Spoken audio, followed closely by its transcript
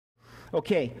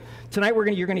Okay, tonight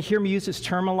you're going to hear me use this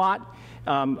term a lot.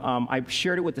 I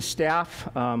shared it with the staff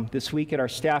this week at our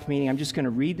staff meeting. I'm just going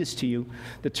to read this to you.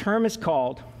 The term is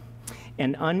called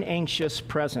an unanxious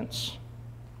presence.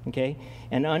 Okay,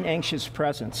 an unanxious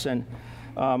presence. And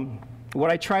what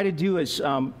I try to do is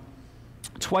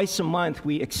twice a month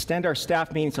we extend our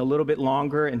staff meetings a little bit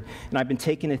longer, and I've been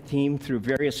taking a theme through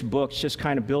various books, just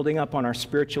kind of building up on our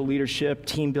spiritual leadership,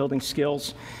 team building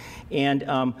skills. And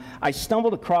I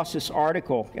stumbled across this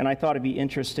article, and I thought it'd be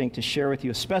interesting to share with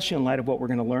you, especially in light of what we're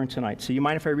going to learn tonight. So you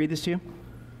mind if I read this to you?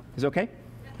 Is it okay?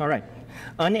 All right.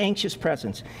 Unanxious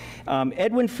presence.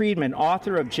 Edwin Friedman,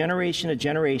 author of Generation to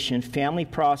Generation, Family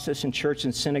Process in Church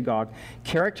and Synagogue,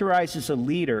 characterizes a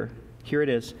leader, here it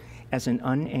is, as an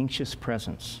unanxious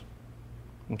presence.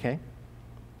 Okay?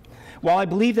 While I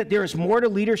believe that there is more to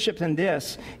leadership than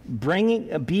this,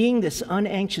 being this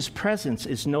unanxious presence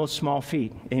is no small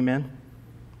feat. Amen?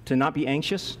 To not be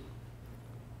anxious.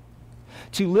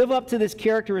 To live up to this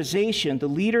characterization, the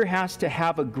leader has to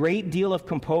have a great deal of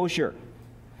composure.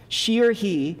 She or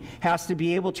he has to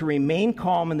be able to remain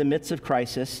calm in the midst of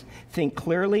crisis, think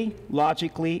clearly,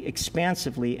 logically,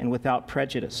 expansively, and without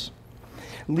prejudice.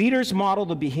 Leaders model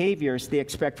the behaviors they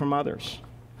expect from others.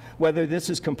 Whether this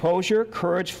is composure,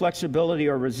 courage, flexibility,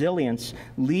 or resilience,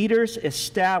 leaders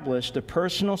establish the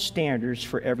personal standards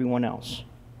for everyone else,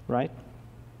 right?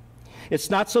 It's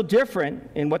not so different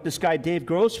in what this guy Dave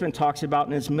Grossman talks about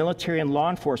in his military and law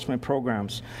enforcement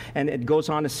programs. And it goes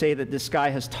on to say that this guy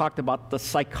has talked about the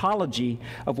psychology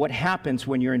of what happens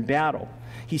when you're in battle.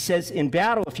 He says, in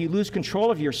battle, if you lose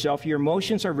control of yourself, your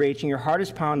emotions are raging, your heart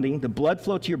is pounding, the blood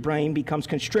flow to your brain becomes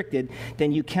constricted,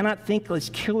 then you cannot think as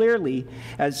clearly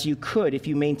as you could if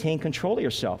you maintain control of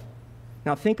yourself.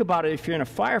 Now think about it. If you're in a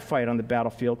firefight on the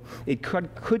battlefield, it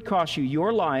could cost you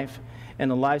your life and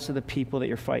the lives of the people that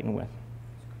you're fighting with.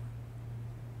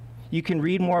 You can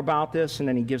read more about this, and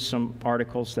then he gives some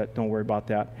articles that don't worry about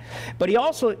that. But he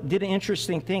also did an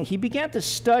interesting thing. He began to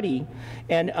study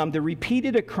the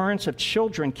repeated occurrence of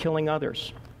children killing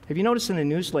others. Have you noticed in the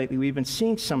news lately, we've been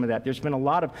seeing some of that. There's been a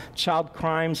lot of child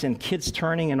crimes and kids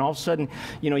turning, and all of a sudden,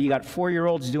 you got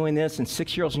 4-year-olds doing this and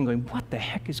 6-year-olds and going, what the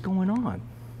heck is going on?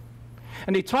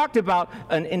 And they talked about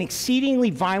an exceedingly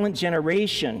violent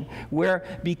generation where,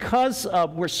 because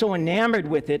we're so enamored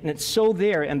with it and it's so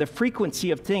there, and the frequency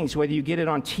of things, whether you get it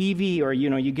on TV or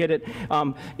you get it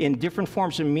in different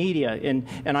forms of media, and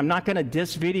I'm not going to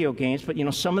diss video games, but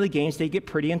some of the games, they get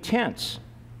pretty intense.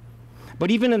 But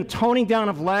even in toning down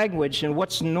of language and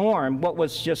what's norm, what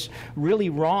was just really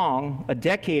wrong a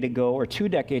decade ago or 2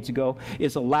 decades ago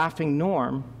is a laughing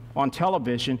norm on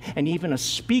television and even a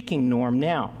speaking norm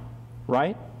now.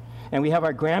 Right? And we have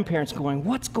our grandparents going,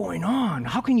 what's going on?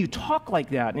 How can you talk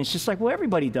like that? And it's just like, well,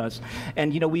 everybody does.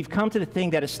 And, we've come to the thing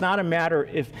that it's not a matter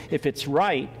if it's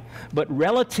right, but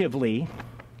relatively,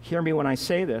 hear me when I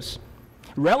say this,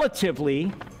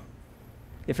 relatively,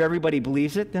 if everybody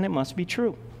believes it, then it must be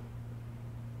true.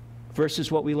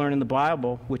 Versus what we learn in the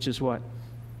Bible, which is what?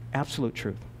 Absolute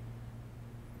truth.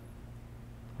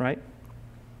 Right?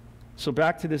 So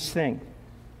back to this thing.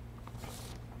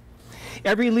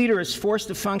 Every leader is forced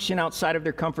to function outside of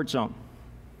their comfort zone.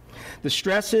 The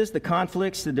stresses, the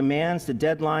conflicts, the demands, the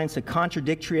deadlines, the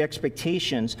contradictory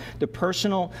expectations, the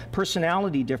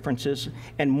personality differences,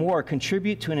 and more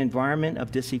contribute to an environment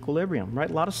of disequilibrium, right?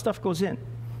 A lot of stuff goes in,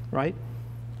 right?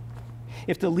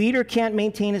 If the leader can't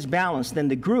maintain his balance, then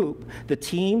the group, the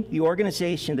team, the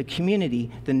organization, the community,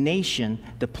 the nation,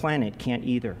 the planet can't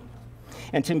either.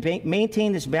 And to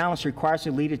maintain this balance requires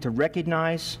the leader to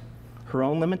recognize her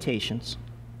own limitations,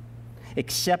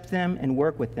 accept them, and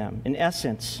work with them. In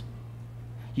essence,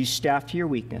 you staff to your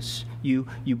weakness. You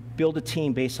build a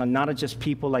team based on not just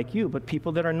people like you, but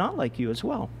people that are not like you as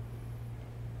well.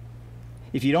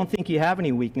 If you don't think you have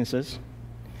any weaknesses,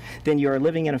 then you are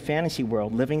living in a fantasy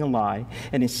world, living a lie,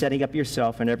 and is setting up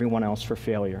yourself and everyone else for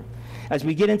failure. As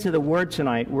we get into the Word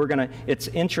tonight, it's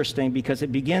interesting because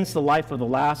it begins the life of the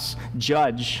last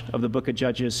judge of the book of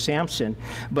Judges, Samson,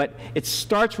 but it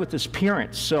starts with his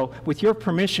parents. So with your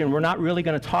permission, we're not really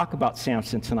going to talk about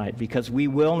Samson tonight because we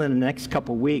will in the next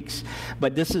couple weeks.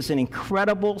 But this is an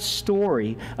incredible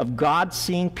story of God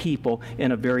seeing people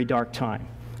in a very dark time.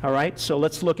 All right, so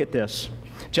let's look at this.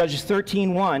 Judges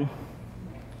 13:1.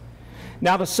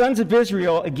 Now the sons of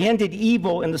Israel again did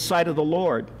evil in the sight of the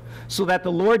Lord, so that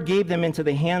the Lord gave them into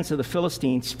the hands of the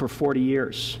Philistines for 40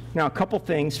 years. Now, a couple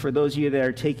things for those of you that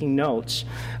are taking notes.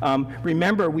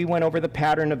 Remember, we went over the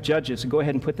pattern of Judges. Go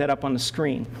ahead and put that up on the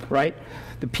screen, right?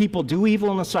 The people do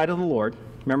evil in the sight of the Lord.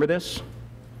 Remember this?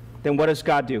 Then what does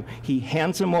God do? He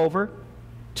hands them over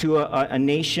to a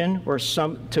nation or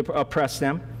some to oppress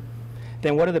them.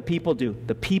 Then what do the people do?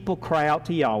 The people cry out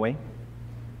to Yahweh.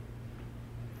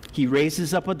 He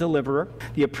raises up a deliverer.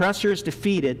 The oppressor is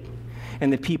defeated,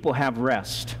 and the people have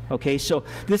rest. Okay, so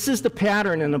this is the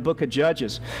pattern in the book of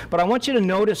Judges. But I want you to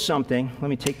notice something. Let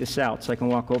me take this out so I can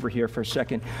walk over here for a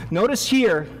second. Notice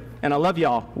here, and I love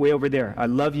y'all way over there. I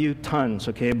love you tons,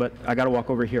 okay, but I got to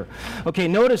walk over here. Okay,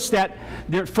 notice that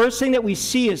the first thing that we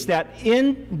see is that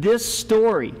in this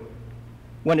story,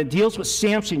 when it deals with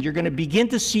Samson, you're going to begin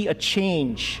to see a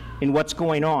change in what's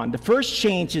going on. The first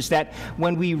change is that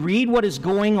when we read what is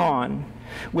going on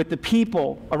with the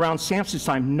people around Samson's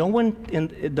time, no one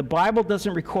in the Bible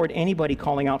doesn't record anybody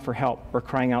calling out for help or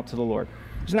crying out to the Lord.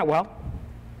 Isn't that wild?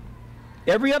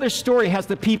 Every other story has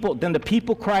the people, then the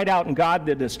people cried out and God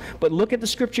did this. But look at the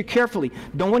scripture carefully.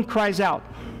 No one cries out.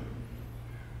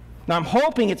 Now I'm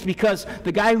hoping it's because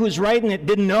the guy who's writing it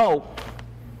didn't know.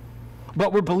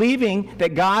 But we're believing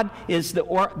that God is the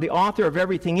author of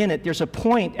everything in it. There's a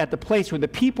point at the place where the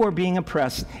people are being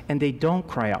oppressed and they don't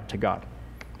cry out to God.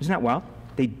 Isn't that wild?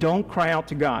 They don't cry out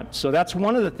to God. So that's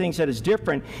one of the things that is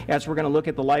different as we're going to look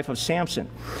at the life of Samson.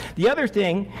 The other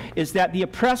thing is that the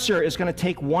oppressor is going to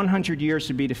take 100 years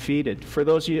to be defeated. For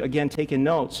those of you, again, taking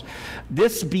notes,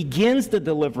 this begins the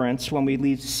deliverance when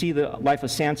we see the life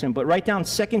of Samson. But write down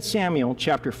 2 Samuel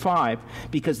chapter 5,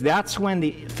 because that's when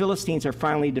the Philistines are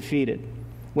finally defeated.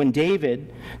 When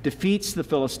David defeats the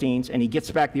Philistines and he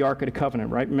gets back the Ark of the Covenant,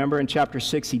 right? Remember in chapter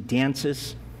 6, he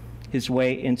dances his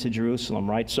way into Jerusalem,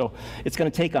 right? So it's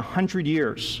going to take 100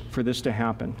 years for this to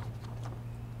happen.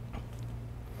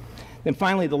 Then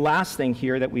finally, the last thing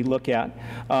here that we look at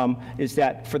is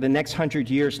that for the next 100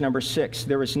 years, number 6,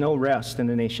 there is no rest in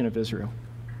the nation of Israel.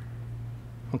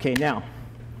 Okay, now,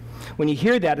 when you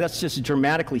hear that, that's just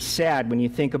dramatically sad when you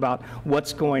think about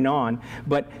what's going on.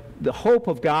 But the hope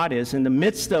of God is, in the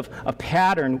midst of a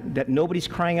pattern that nobody's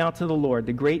crying out to the Lord,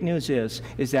 the great news is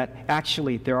that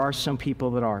actually there are some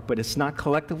people that are. But it's not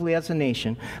collectively as a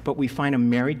nation, but we find a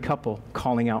married couple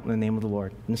calling out in the name of the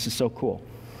Lord. And this is so cool.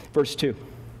 Verse 2.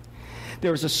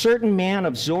 There was a certain man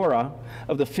of Zorah,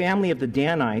 of the family of the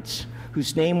Danites,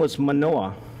 whose name was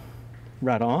Manoah.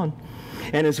 Right on.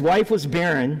 And his wife was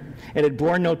barren and had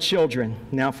borne no children.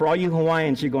 Now, for all you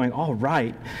Hawaiians, you're going, all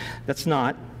right. That's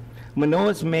not.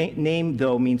 Manoah's name,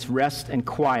 though, means rest and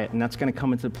quiet, and that's going to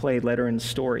come into play later in the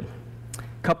story.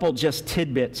 Couple just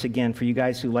tidbits, again, for you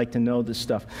guys who like to know this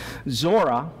stuff.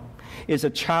 Zorah is a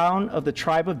town of the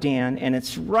tribe of Dan, and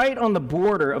it's right on the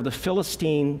border of the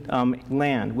Philistine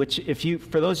land, which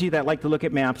for those of you that like to look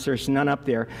at maps, there's none up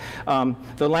there.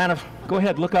 The land of, go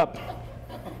ahead, look up.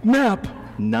 Map.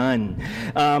 None.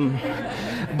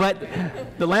 But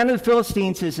the land of the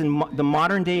Philistines is in the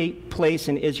modern-day place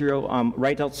in Israel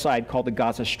right outside called the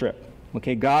Gaza Strip.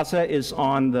 Okay, Gaza is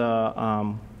on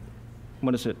the,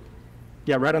 what is it?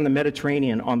 Yeah, right on the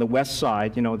Mediterranean on the west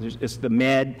side. You know, it's the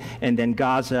Med, and then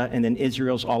Gaza, and then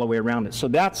Israel's all the way around it. So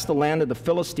that's the land of the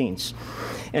Philistines.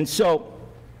 And so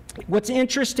what's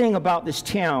interesting about this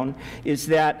town is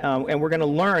that, and we're going to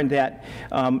learn that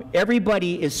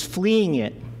everybody is fleeing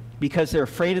it because they're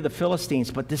afraid of the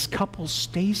Philistines, but this couple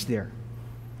stays there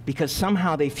because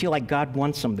somehow they feel like God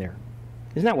wants them there.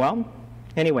 Isn't that wild?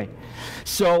 Anyway,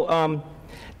 so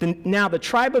now the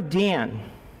tribe of Dan,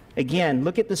 again,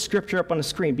 look at the scripture up on the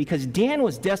screen, because Dan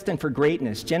was destined for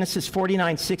greatness. Genesis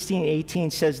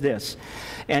 49:16-18 says this.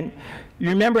 And you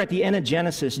remember at the end of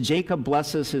Genesis, Jacob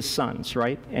blesses his sons,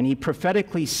 right? And he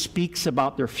prophetically speaks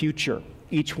about their future.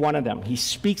 Each one of them. He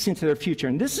speaks into their future.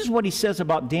 And this is what he says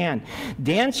about Dan.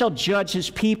 Dan shall judge his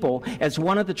people as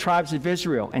one of the tribes of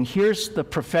Israel. And here's the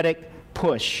prophetic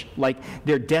push, like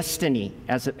their destiny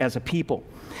as a people.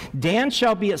 Dan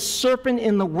shall be a serpent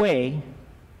in the way,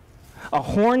 a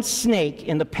horned snake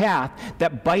in the path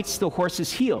that bites the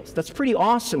horse's heels. That's pretty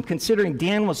awesome, considering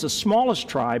Dan was the smallest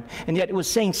tribe, and yet it was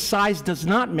saying size does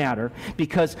not matter,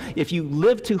 because if you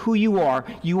live to who you are,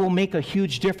 you will make a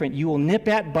huge difference. You will nip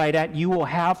at, bite at, you will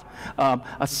have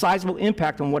a sizable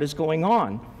impact on what is going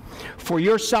on. For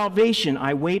your salvation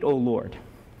I wait, O Lord.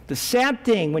 The sad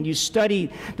thing when you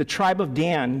study the tribe of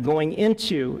Dan going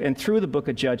into and through the book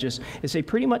of Judges is they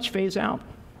pretty much phase out.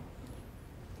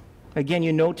 Again,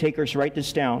 you note takers, write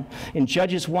this down. In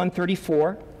Judges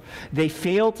 1:34, they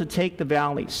failed to take the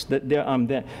valleys.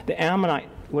 The Ammonite,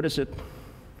 what is it?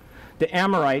 The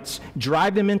Amorites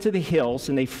drive them into the hills,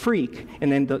 and they freak.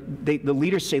 And then the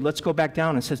leaders say, let's go back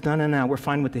down. And says, no, we're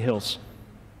fine with the hills.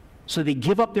 So they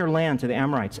give up their land to the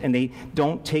Amorites, and they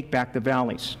don't take back the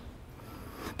valleys.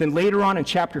 Then later on in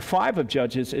chapter 5 of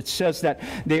Judges, it says that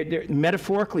they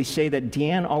metaphorically say that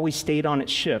Dan always stayed on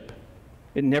its ship.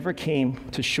 It never came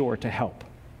to shore to help.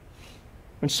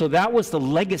 And so that was the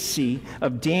legacy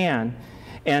of Dan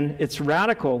And it's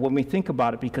radical when we think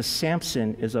about it because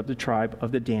Samson is of the tribe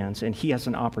of the Dans, and he has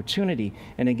an opportunity.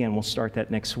 And again, we'll start that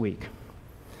next week.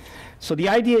 So the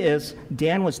idea is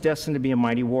Dan was destined to be a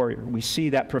mighty warrior. We see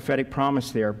that prophetic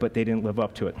promise there, but they didn't live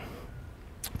up to it.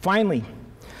 Finally,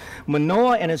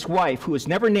 Manoah and his wife, who is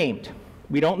never named.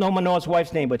 We don't know Manoah's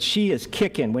wife's name, but she is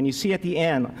kicking. When you see at the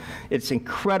end, it's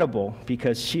incredible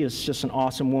because she is just an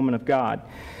awesome woman of God.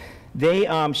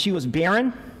 She was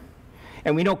barren.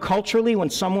 And we know culturally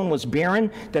when someone was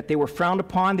barren that they were frowned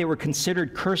upon, they were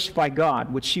considered cursed by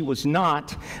God, which she was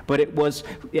not, but it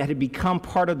had become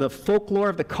part of the folklore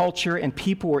of the culture, and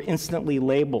people were instantly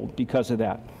labeled because of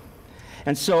that.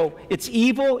 And so it's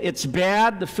evil, it's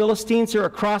bad, the Philistines are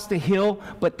across the hill,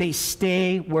 but they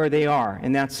stay where they are,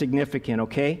 and that's significant,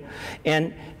 okay?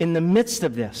 And in the midst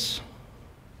of this,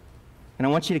 and I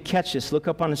want you to catch this, look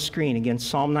up on the screen again,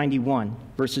 Psalm 91,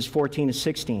 verses 14 to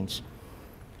 16.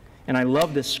 And I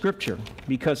love this scripture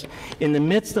because in the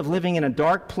midst of living in a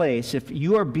dark place, if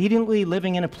you are obediently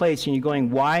living in a place and you're going,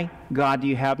 why, God, do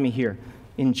you have me here?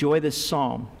 Enjoy this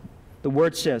psalm. The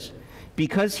word says,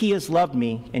 because he has loved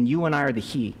me, and you and I are the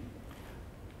he.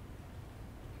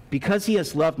 Because he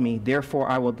has loved me, therefore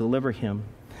I will deliver him.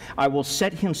 I will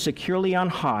set him securely on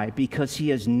high because he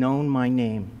has known my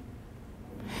name.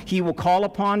 He will call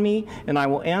upon me, and I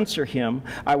will answer him.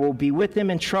 I will be with him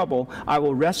in trouble. I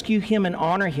will rescue him and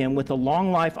honor him. With a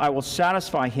long life I will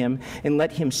satisfy him and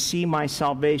let him see my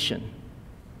salvation.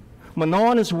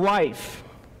 Manoah and his wife,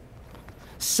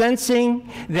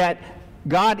 sensing that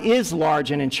God is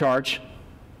large and in charge,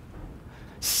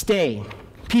 stay.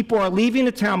 People are leaving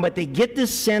the town, but they get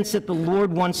this sense that the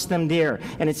Lord wants them there.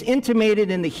 And it's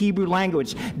intimated in the Hebrew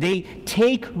language. They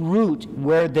take root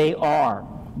where they are,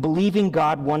 believing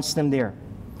God wants them there.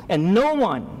 And no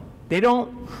one, they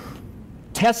don't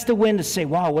test the wind to say,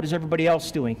 wow, what is everybody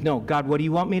else doing? No, God, what do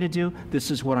you want me to do? This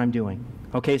is what I'm doing.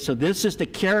 Okay, so this is the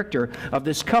character of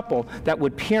this couple that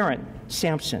would parent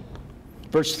Samson.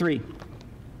 Verse 3.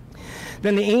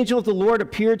 Then the angel of the Lord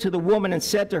appeared to the woman and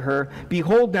said to her,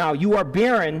 behold now, you are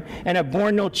barren and have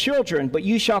borne no children, but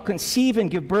you shall conceive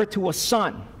and give birth to a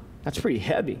son. That's pretty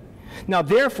heavy. Now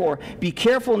therefore, be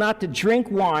careful not to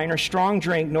drink wine or strong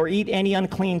drink, nor eat any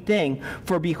unclean thing.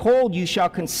 For behold, you shall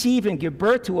conceive and give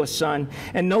birth to a son,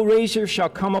 and no razor shall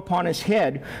come upon his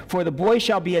head. For the boy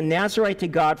shall be a Nazarite to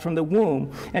God from the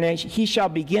womb, and he shall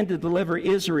begin to deliver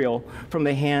Israel from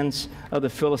the hands of the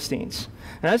Philistines.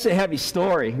 Now that's a heavy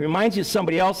story. Reminds you of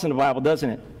somebody else in the Bible, doesn't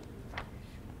it?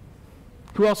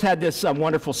 Who else had this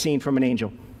wonderful scene from an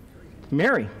angel?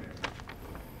 Mary.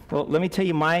 Well, let me tell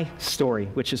you my story,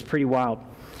 which is pretty wild.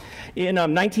 In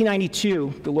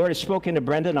 1992, the Lord had spoken to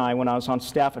Brenda and I when I was on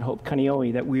staff at Hope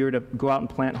Kaneohe that we were to go out and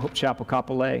plant Hope Chapel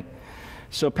Kapolei.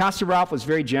 So Pastor Ralph was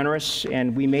very generous,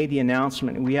 and we made the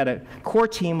announcement. We had a core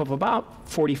team of about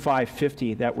 45,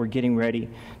 50 that were getting ready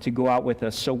to go out with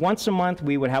us. So once a month,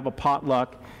 we would have a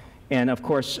potluck. And of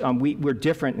course, we're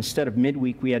different. Instead of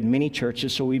midweek, we had mini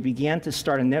churches. So we began to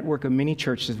start a network of mini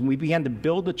churches. And we began to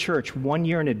build the church 1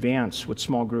 year in advance with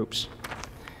small groups.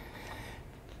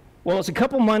 Well, it was a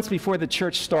couple months before the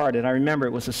church started. I remember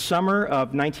it was the summer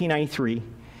of 1993.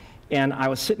 And I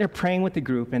was sitting there praying with the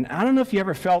group. And I don't know if you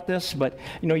ever felt this, but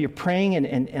you know, you're praying,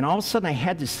 and all of a sudden I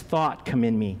had this thought come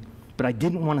in me, but I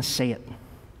didn't want to say it.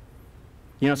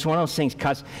 You know, it's one of those things,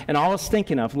 and all I was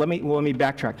thinking of, let me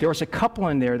backtrack. There was a couple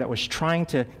in there that was trying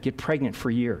to get pregnant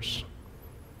for years.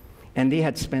 And they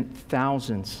had spent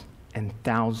thousands and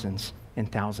thousands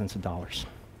and thousands of dollars.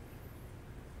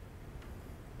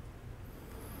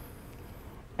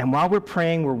 And while we're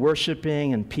praying, we're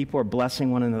worshiping, and people are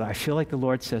blessing one another, I feel like the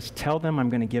Lord says, tell them I'm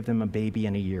going to give them a baby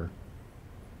in a year.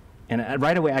 And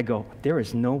right away I go, there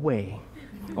is no way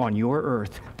on your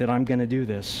earth that I'm going to do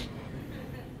this.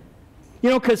 You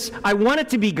know, because I want it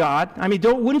to be God. I mean,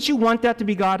 wouldn't you want that to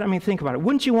be God? I mean, think about it.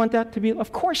 Wouldn't you want that to be?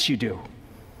 Of course you do.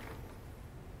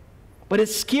 But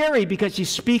it's scary because you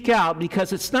speak out,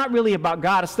 because it's not really about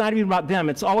God. It's not even about them.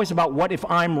 It's always about what if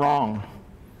I'm wrong,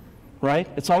 right?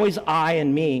 It's always I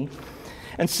and me.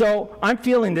 And so I'm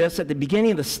feeling this at the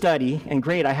beginning of the study, and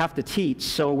great, I have to teach.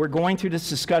 So we're going through this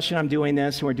discussion, I'm doing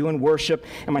this, and we're doing worship,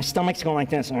 and my stomach's going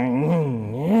like this,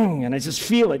 and I just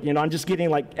feel it, you know, I'm just getting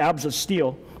like abs of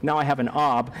steel. Now I have an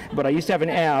ob, but I used to have an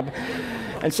ab.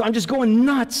 And so I'm just going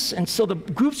nuts. And so the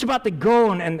group's about to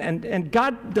go, and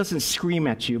God doesn't scream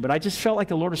at you, but I just felt like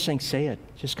the Lord was saying, say it.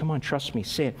 Just come on, trust me,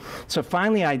 say it. So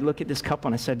finally I look at this couple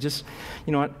and I said, just,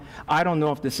 you know what, I don't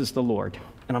know if this is the Lord.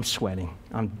 And I'm sweating,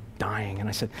 I'm dying. And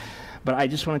I said, but I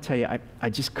just want to tell you, I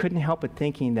just couldn't help but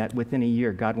thinking that within a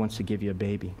year, God wants to give you a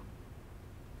baby.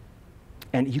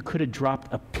 And you could have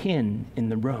dropped a pin in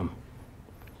the room.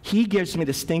 he gives me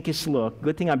the stinkiest look.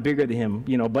 Good thing I'm bigger than him,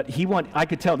 you know, but I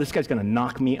could tell this guy's going to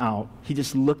knock me out. He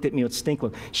just looked at me with stink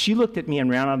look. She looked at me and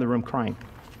ran out of the room crying.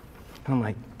 And I'm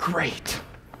like, great.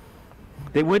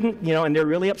 They wouldn't, you know, and they're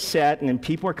really upset, and then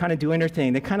people are kind of doing their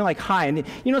thing. They're kind of like, hi. And,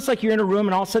 you know, it's like you're in a room,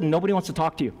 and all of a sudden, nobody wants to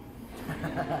talk to you.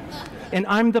 And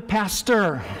I'm the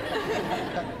pastor,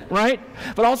 right?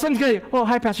 But all of a sudden, it's going to, oh,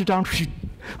 hi, Pastor Don.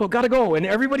 Well, got to go. And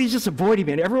everybody's just avoiding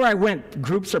me. And everywhere I went,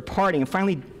 groups are partying. And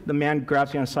finally, the man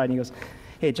grabs me on the side, and he goes,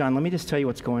 hey, John, let me just tell you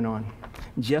what's going on.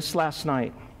 Just last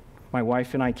night, my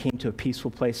wife and I came to a peaceful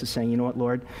place of saying, you know what,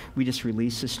 Lord, we just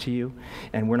release this to you,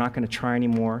 and we're not going to try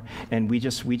anymore. And we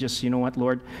just, you know what,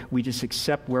 Lord, we just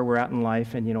accept where we're at in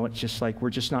life. And, you know, it's just like we're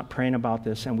just not praying about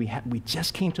this. And we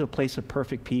just came to a place of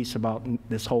perfect peace about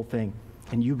this whole thing.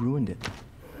 And you ruined it.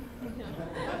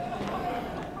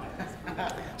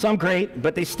 So I'm great,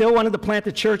 but they still wanted to plant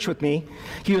the church with me.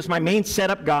 He was my main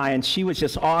setup guy, and she was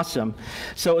just awesome.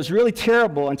 So it was really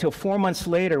terrible until 4 months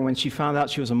later when she found out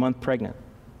she was a month pregnant.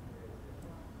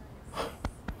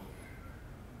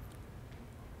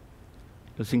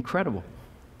 It was incredible.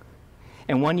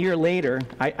 And 1 year later,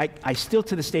 I still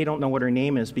to this day don't know what her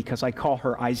name is because I call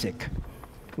her Isaac,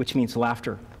 which means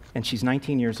laughter. And she's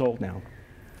 19 years old now.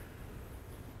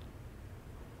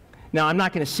 Now, I'm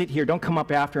not going to sit here. Don't come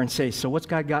up after and say, so what's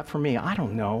God got for me? I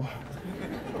don't know.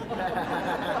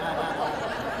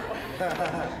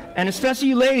 And especially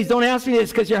you ladies, don't ask me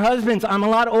this because your husbands, I'm a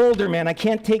lot older, man. I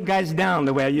can't take guys down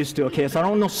the way I used to, okay? So I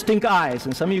don't know stink eyes.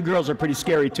 And some of you girls are pretty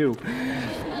scary, too.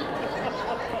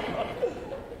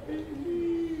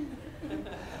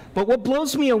 But what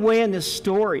blows me away in this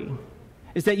story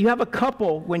is that you have a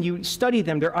couple, when you study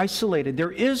them, they're isolated.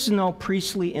 There is no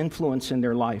priestly influence in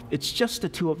their life. It's just the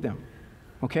two of them,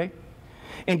 okay?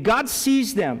 And God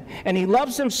sees them, and he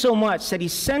loves them so much that he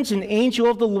sends an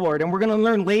angel of the Lord, and we're going to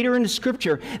learn later in the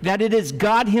scripture that it is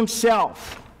God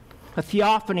himself, a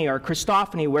theophany or a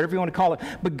Christophany, whatever you want to call it.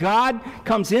 But God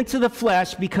comes into the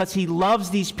flesh because he loves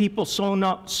these people so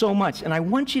much, and I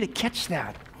want you to catch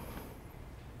that.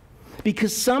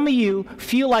 Because some of you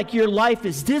feel like your life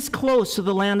is this close to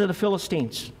the land of the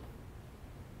Philistines.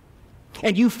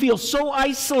 And you feel so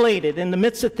isolated in the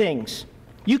midst of things.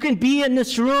 You can be in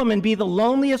this room and be the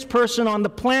loneliest person on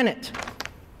the planet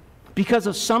because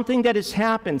of something that has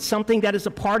happened, something that is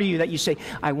a part of you that you say,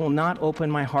 I will not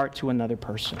open my heart to another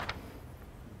person.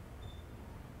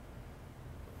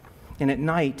 And at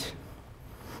night,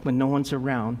 when no one's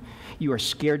around, you are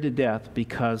scared to death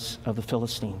because of the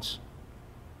Philistines.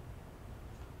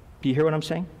 Do you hear what I'm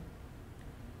saying?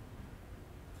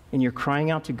 And you're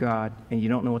crying out to God, and you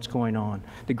don't know what's going on.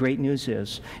 The great news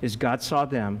is God saw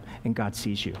them, and God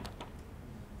sees you.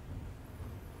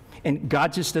 And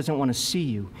God just doesn't want to see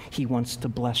you. He wants to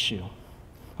bless you.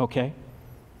 Okay?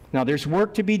 Now, there's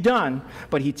work to be done,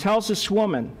 but he tells this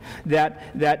woman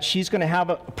that she's going to have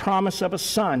a promise of a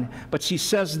son, but she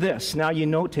says this. Now, you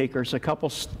note takers, a couple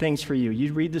things for you.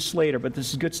 You read this later, but this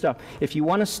is good stuff. If you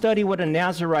want to study what a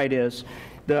Nazirite is,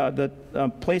 the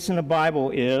place in the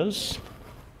Bible is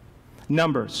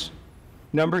Numbers.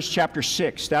 Numbers chapter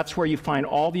 6. That's where you find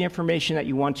all the information that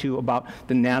you want to about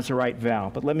the Nazirite vow.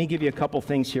 But let me give you a couple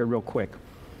things here real quick.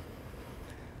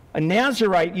 A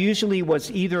Nazirite usually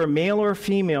was either a male or a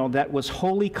female that was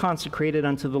wholly consecrated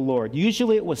unto the Lord.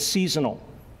 Usually it was seasonal,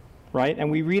 right?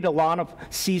 And we read a lot of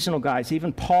seasonal guys.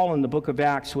 Even Paul in the book of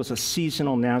Acts was a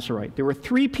seasonal Nazirite. There were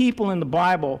 3 people in the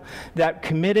Bible that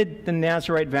committed the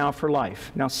Nazirite vow for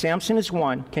life. Now, Samson is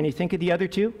one. Can you think of the other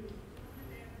 2?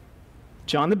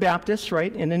 John the Baptist,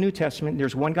 right, in the New Testament.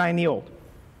 There's one guy in the Old.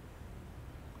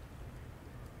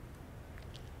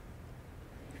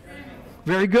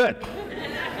 Very good.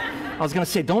 I was going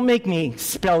to say, don't make me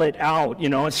spell it out, you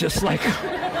know. It's just like,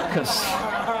 because,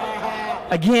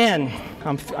 again,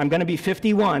 I'm going to be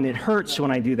 51. It hurts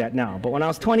when I do that now. But when I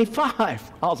was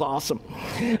 25, I was awesome.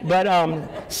 But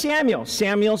Samuel's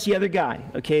the other guy,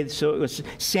 okay? So it was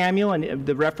Samuel, and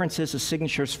the references, the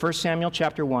signatures, 1 Samuel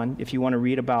chapter 1, if you want to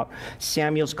read about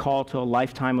Samuel's call to a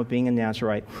lifetime of being a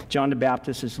Nazirite. John the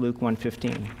Baptist is Luke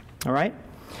 1:15, all right?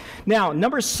 Now,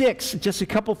 number 6, just a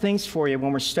couple things for you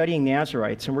when we're studying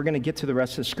Nazirites, and we're going to get to the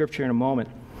rest of the scripture in a moment.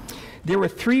 There were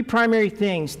 3 primary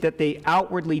things that they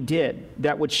outwardly did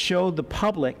that would show the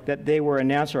public that they were a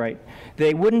Nazirite.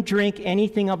 They wouldn't drink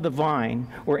anything of the vine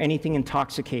or anything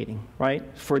intoxicating, right,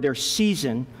 for their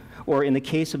season, or in the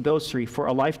case of those 3, for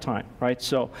a lifetime, right?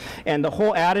 So, and the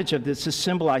whole adage of this is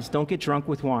symbolized, don't get drunk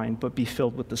with wine, but be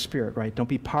filled with the Spirit, right? Don't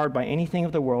be powered by anything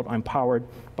of the world. I'm powered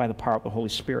by the power of the Holy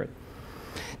Spirit.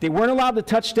 They weren't allowed to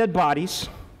touch dead bodies,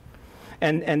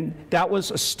 And that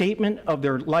was a statement of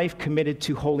their life committed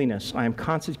to holiness. I am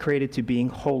consecrated to being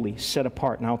holy, set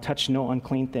apart, and I'll touch no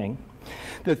unclean thing.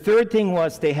 The third thing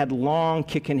was they had long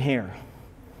kicking hair.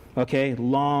 Okay,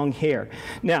 long hair.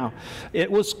 Now, it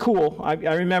was cool. I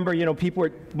remember,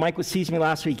 Mike was teasing me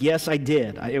last week. Yes, I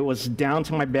did. It was down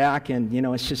to my back, and,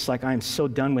 it's just like, I'm so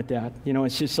done with that.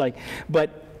 It's just like,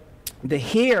 but the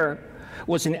hair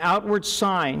was an outward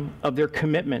sign of their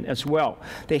commitment as well.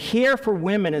 The hair for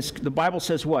women, is the Bible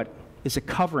says what? Is a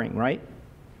covering, right?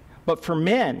 But for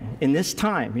men, in this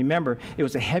time, remember, it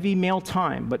was a heavy male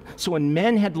time. So when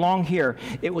men had long hair,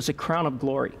 it was a crown of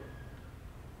glory.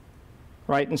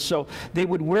 Right? And so they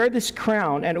would wear this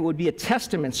crown, and it would be a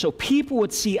testament. So people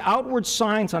would see outward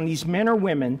signs on these men or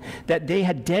women that they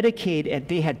had dedicated and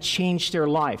they had changed their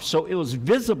life. So it was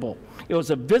visible. It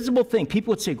was a visible thing.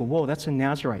 People would say, whoa, that's a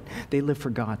Nazarite. They live for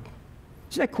God.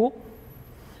 Isn't that cool?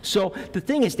 So the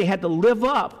thing is, they had to live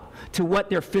up to what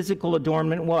their physical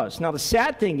adornment was. Now, the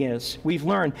sad thing is, we've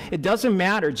learned, it doesn't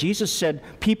matter. Jesus said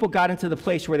people got into the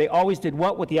place where they always did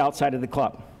what with the outside of the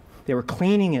club? They were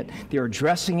cleaning it. They were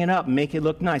dressing it up, make it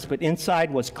look nice. But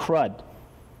inside was crud,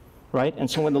 right? And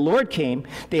so when the Lord came,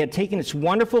 they had taken this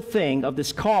wonderful thing of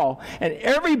this call, and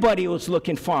everybody was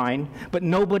looking fine, but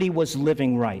nobody was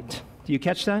living right. Do you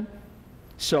catch that?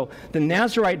 So the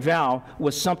Nazarite vow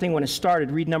was something when it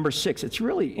started. Read number 6. It's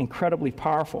really incredibly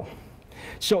powerful.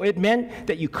 So it meant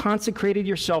that you consecrated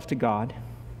yourself to God.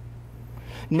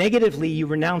 Negatively, you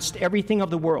renounced everything of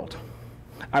the world.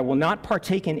 I will not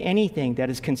partake in anything that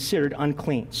is considered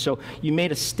unclean. So you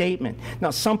made a statement. Now,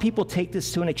 some people take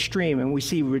this to an extreme, and we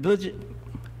see religious,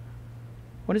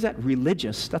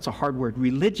 that's a hard word,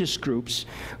 religious groups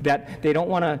that they don't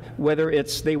want to, whether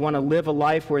it's they want to live a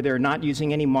life where they're not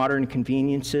using any modern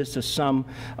conveniences. To some,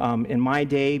 in my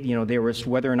day, there was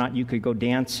whether or not you could go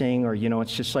dancing, or,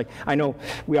 it's just like, I know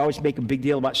we always make a big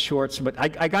deal about shorts, but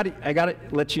I got to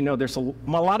let you know, there's a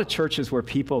lot of churches where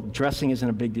people dressing isn't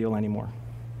a big deal anymore.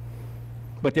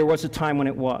 But there was a time when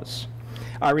it was.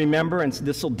 I remember, and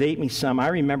this will date me some, I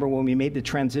remember when we made the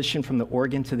transition from the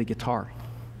organ to the guitar.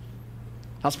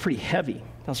 That was pretty heavy.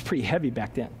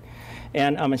 Back then.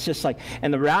 And it's just like,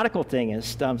 and the radical thing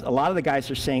is, a lot of the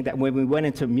guys are saying that when we went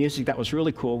into music, that was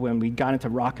really cool. When we got into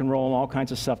rock and roll and all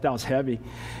kinds of stuff, that was heavy.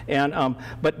 And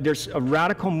but there's a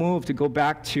radical move to go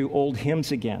back to old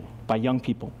hymns again by young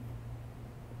people.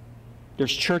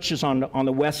 There's churches on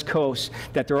the West Coast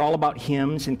that they're all about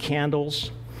hymns and candles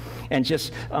and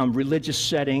just religious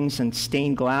settings and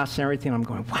stained glass and everything. I'm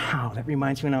going, wow, that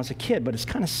reminds me when I was a kid, but it's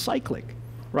kind of cyclic,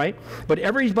 right? But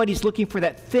everybody's looking for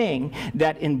that thing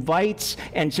that invites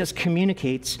and just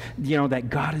communicates,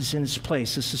 that God is in his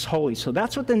place. This is holy. So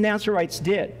that's what the Nazarites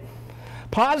did.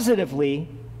 Positively,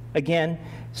 again,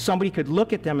 somebody could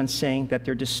look at them and saying that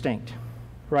they're distinct,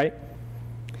 right?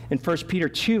 In 1 Peter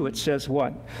 2, it says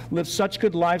what? Live such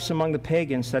good lives among the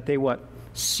pagans that they what?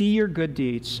 See your good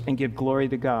deeds and give glory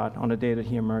to God on the day that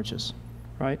he emerges,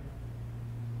 right?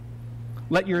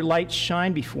 Let your light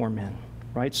shine before men,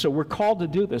 right? So we're called to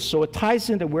do this. So it ties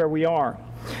into where we are.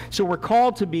 So we're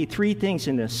called to be 3 things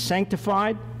in this: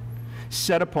 sanctified,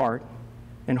 set apart,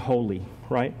 and holy,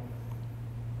 right?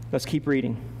 Let's keep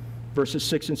reading. Verses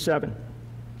 6 and 7.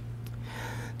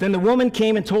 Then the woman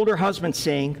came and told her husband,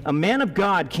 saying, a man of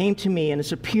God came to me, and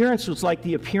his appearance was like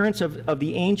the appearance of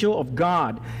the angel of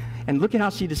God. And look at how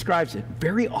she describes it.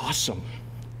 Very awesome.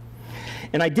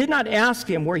 And I did not ask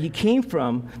him where he came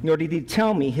from, nor did he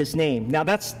tell me his name. Now,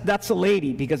 that's a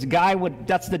lady, because a guy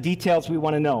that's the details we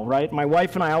want to know, right? My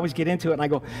wife and I always get into it, and I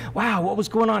go, wow, what was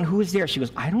going on? Who was there? She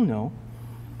goes, I don't know.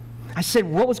 I said,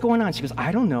 what was going on? She goes,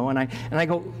 I don't know. And I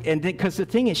go, and because the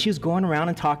thing is, she was going around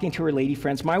and talking to her lady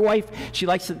friends. My wife, she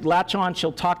likes to latch on.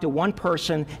 She'll talk to one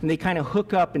person, and they kind of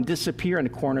hook up and disappear in the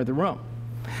corner of the room.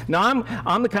 Now,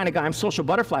 I'm the kind of guy, I'm social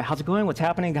butterfly. How's it going? What's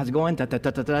happening? How's it going? Da, da, da,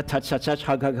 da, da, touch, touch, touch,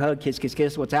 hug, hug, hug, kiss, kiss,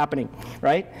 kiss. What's happening,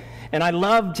 right? And I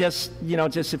love just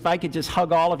if I could just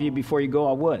hug all of you before you go,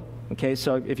 I would. Okay,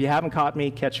 so if you haven't caught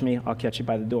me, catch me. I'll catch you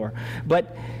by the door.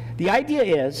 But the idea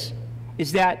is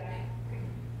that,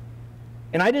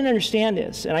 and I didn't understand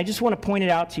this, and I just want to point it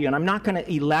out to you, and I'm not going to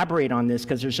elaborate on this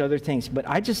because there's other things, but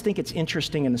I just think it's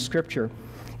interesting in the scripture,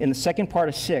 in the second part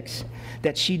of 6,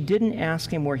 that she didn't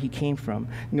ask him where he came from,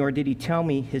 nor did he tell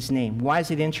me his name. Why is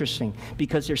it interesting?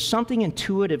 Because there's something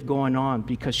intuitive going on,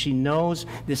 because she knows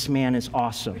this man is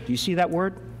awesome. Do you see that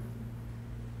word?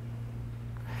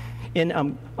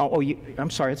 I'm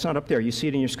sorry, it's not up there. You see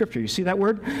it in your scripture. You see that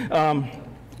word?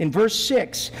 In verse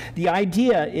 6, the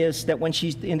idea is that when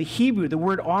she's in the Hebrew, the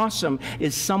word awesome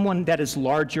is someone that is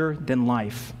larger than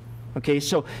life. Okay,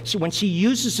 so when she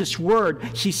uses this word,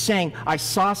 she's saying, I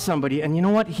saw somebody, and you know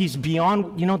what? He's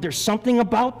beyond, there's something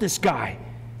about this guy.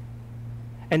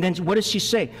 And then what does she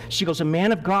say? She goes, a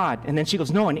man of God. And then she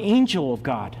goes, no, an angel of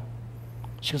God.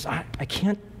 She goes, I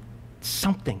can't,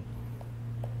 something.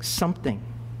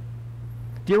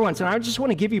 Dear ones, and I just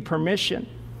want to give you permission.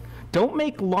 Don't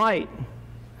make light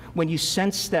when you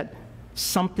sense that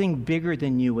something bigger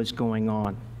than you is going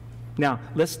on. Now,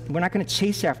 we're not going to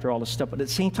chase after all this stuff, but at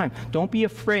the same time, don't be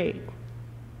afraid.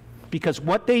 Because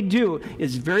what they do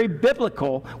is very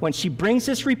biblical. When she brings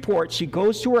this report, she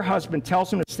goes to her husband,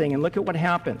 tells him this thing, and look at what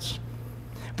happens.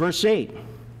 Verse 8,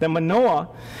 then Manoah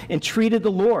entreated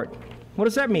the Lord. What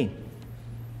does that mean?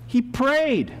 He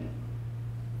prayed.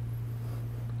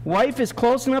 Wife is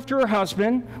close enough to her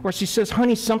husband where she says,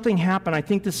 honey, something happened. I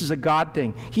think this is a God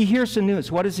thing. He hears the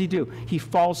news. What does he do? He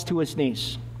falls to his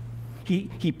knees.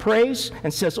 He prays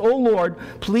and says, oh Lord,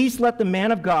 please let the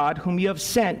man of God whom you have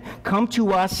sent come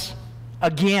to us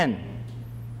again.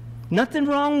 Nothing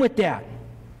wrong with that.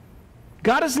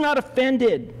 God is not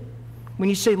offended when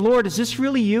you say, Lord, is this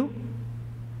really you?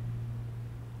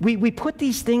 We put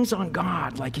these things on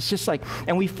God, it's just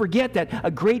and we forget that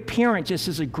a great parent just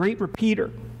is a great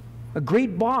repeater. A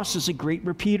great boss is a great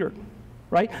repeater,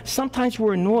 right? Sometimes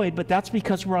we're annoyed, but that's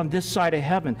because we're on this side of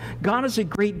heaven. God is a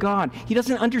great God. He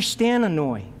doesn't understand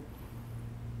annoy.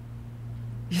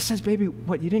 He says, baby,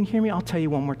 what, you didn't hear me? I'll tell you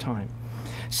one more time.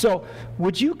 So,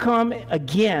 would you come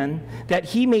again that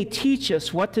he may teach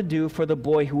us what to do for the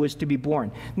boy who is to be born?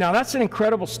 Now, that's an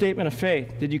incredible statement of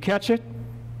faith. Did you catch it?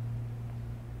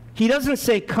 He doesn't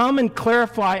say, come and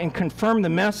clarify and confirm the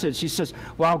message. He says,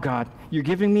 wow, God, you're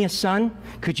giving me a son?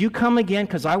 Could you come again?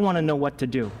 Because I want to know what to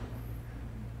do.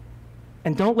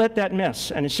 And don't let that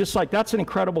miss. And it's just that's an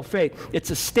incredible faith. It's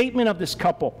a statement of this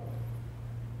couple.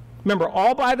 Remember,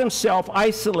 all by themselves,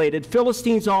 isolated,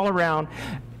 Philistines all around.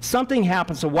 Something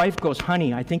happens. The wife goes,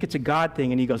 honey, I think it's a God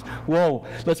thing. And he goes, whoa,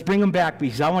 let's bring him back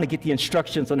because I want to get the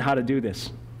instructions on how to do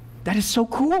this. That is so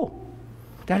cool.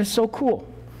 That is so cool.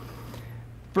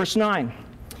 Verse 9,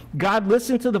 God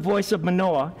listened to the voice of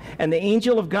Manoah, and the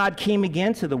angel of God came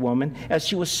again to the woman as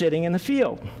she was sitting in the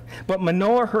field. But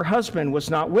Manoah, her husband, was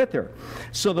not with her.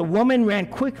 So the woman ran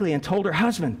quickly and told her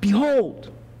husband,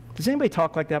 behold. Does anybody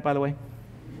talk like that, by the way?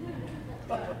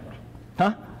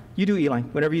 Huh? You do, Eli.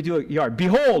 Whatever you do at yard.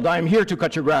 Behold, I am here to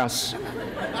cut your grass.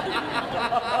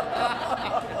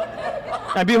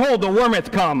 And behold, the worm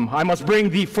hath come. I must bring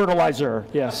thee fertilizer.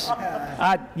 Yes.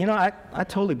 I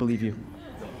totally believe you.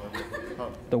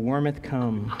 The worm hath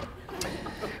come.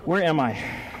 Where am I?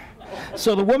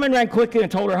 So the woman ran quickly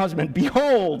and told her husband,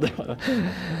 behold,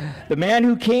 the man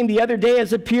who came the other day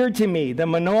has appeared to me. Then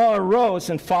Manoah arose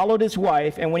and followed his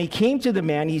wife. And when he came to the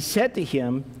man, he said to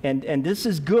him, and this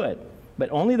is good, but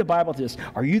only the Bible says,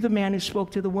 are you the man who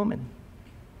spoke to the woman?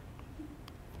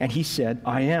 And he said,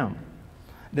 I am.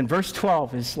 Then verse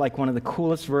 12 is one of the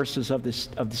coolest verses of this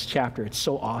chapter. It's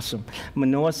so awesome.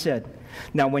 Manoah said,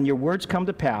 now when your words come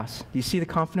to pass, do you see the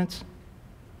confidence?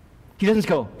 He doesn't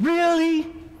go, really?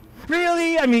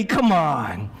 Really? I mean, come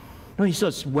on. No, he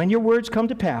says, when your words come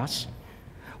to pass,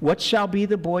 what shall be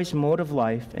the boy's mode of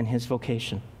life and his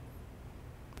vocation?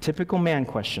 Typical man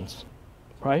questions,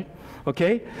 right?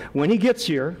 Okay, when he gets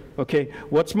here, okay,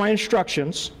 what's my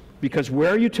instructions? Because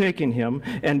where are you taking him?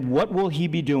 And what will he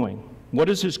be doing? What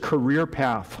is his career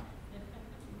path?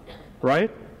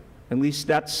 Right? At least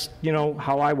that's,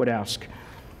 how I would ask.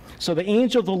 So the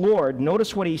angel of the Lord,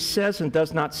 notice what he says and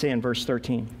does not say in verse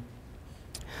 13.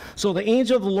 So the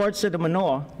angel of the Lord said to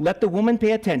Manoah, let the woman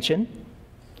pay attention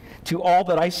to all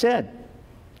that I said.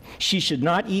 She should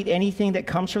not eat anything that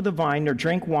comes from the vine, nor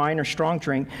drink wine or strong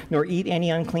drink, nor eat any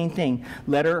unclean thing.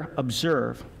 Let her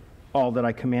observe all that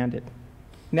I commanded.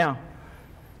 Now,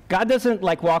 God doesn't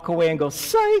walk away and go,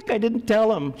 psych, I didn't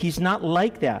tell him. He's not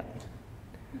like that.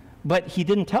 But he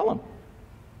didn't tell him.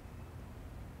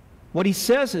 What he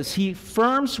says is he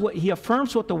affirms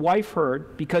what the wife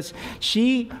heard, because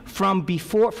she from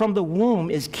the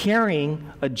womb is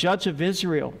carrying a judge of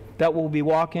Israel that will be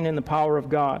walking in the power of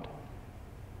God.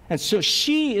 And so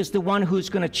she is the one who's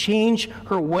going to change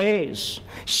her ways.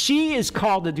 She is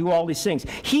called to do all these things.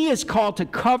 He is called to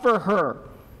cover her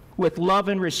with love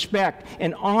and respect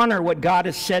and honor what God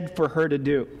has said for her to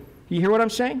do. You hear what I'm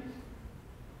saying?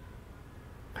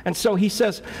 And so he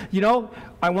says,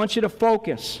 I want you to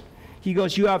focus. He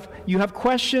goes, you have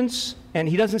questions, and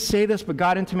he doesn't say this, but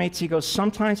God intimates, he goes,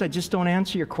 sometimes I just don't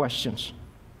answer your questions.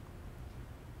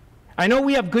 I know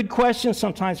we have good questions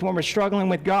sometimes when we're struggling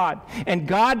with God. And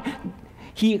God,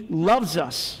 he loves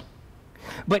us.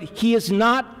 But he is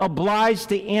not obliged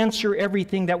to answer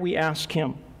everything that we ask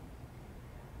him.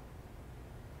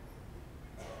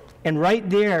 And right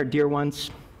there, dear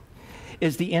ones,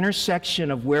 is the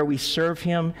intersection of where we serve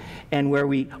him and where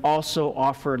we also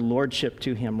offer lordship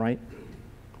to him, right?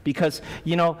 Because,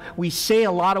 we say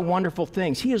a lot of wonderful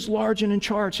things. He is large and in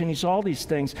charge, and he's all these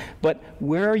things. But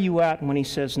where are you at when he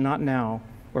says, not now,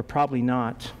 or probably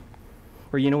not?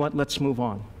 Or, you know what, let's move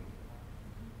on.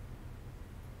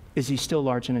 Is he still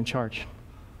large and in charge,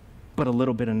 but a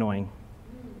little bit annoying?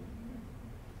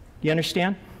 You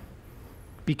understand?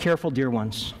 Be careful, dear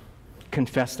ones.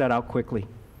 Confess that out quickly.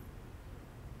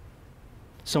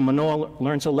 So Manoah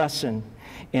learns a lesson,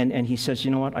 and he says,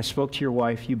 you know what, I spoke to your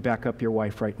wife, you back up your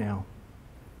wife right now.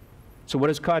 So what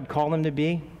does God call them to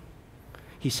be?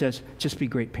 He says, just be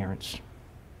great parents.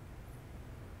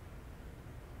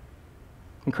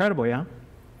 Incredible, yeah?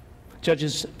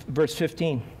 Judges verse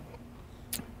 15.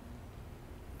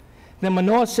 Then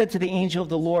Manoah said to the angel of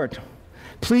the Lord,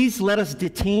 please let us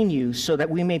detain you so that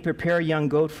we may prepare a young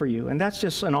goat for you. And that's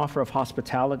just an offer of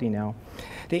hospitality now.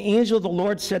 The angel of the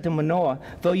Lord said to Manoah,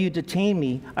 though you detain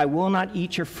me, I will not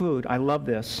eat your food. I love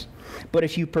this. But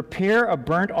if you prepare a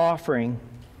burnt offering,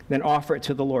 then offer it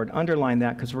to the Lord. Underline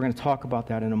that because we're going to talk about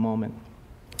that in a moment.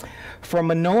 For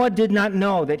Manoah did not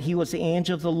know that he was the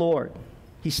angel of the Lord.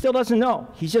 He still doesn't know.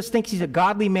 He just thinks he's a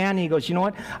godly man, and he goes, you know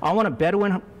what? I want a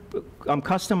Bedouin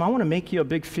custom. I want to make you a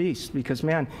big feast because,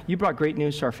 man, you brought great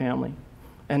news to our family.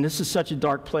 And this is such a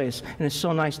dark place, and it's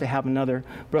so nice to have another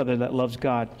brother that loves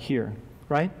God here,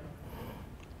 right?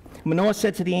 Manoah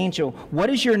said to the angel, what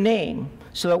is your name,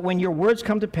 so that when your words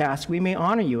come to pass, we may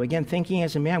honor you? Again, thinking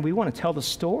as a man, we want to tell the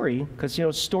story, because,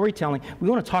 storytelling, we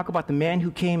want to talk about the man who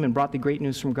came and brought the great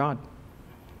news from God.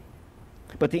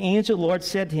 But the angel of the Lord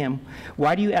said to him,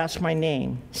 why do you ask my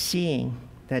name, seeing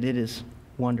that it is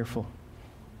wonderful?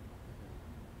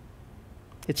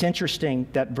 It's interesting,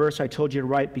 that verse I told you to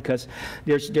write, because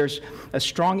there's a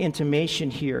strong intimation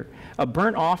here. A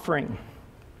burnt offering,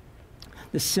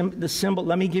 the symbol,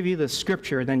 let me give you the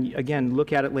scripture, then again,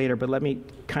 look at it later, but let me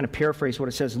kind of paraphrase what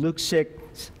it says. Luke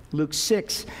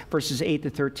 6, verses 8 to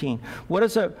 13. What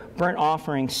does a burnt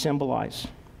offering symbolize?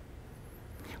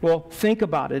 Well, think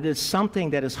about it. It is something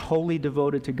that is wholly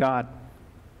devoted to God.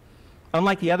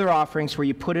 Unlike the other offerings where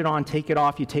you put it on, take it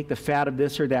off, you take the fat of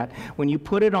this or that. When you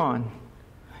put it on,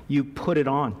 you put it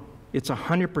on. It's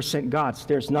 100% God's.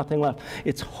 There's nothing left.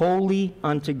 It's holy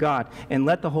unto God. And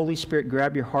let the Holy Spirit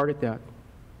grab your heart at that.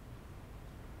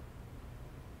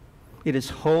 It is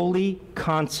wholly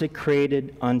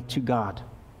consecrated unto God.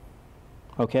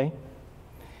 Okay?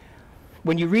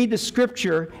 When you read the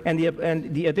scripture and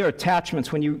the other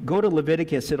attachments, when you go to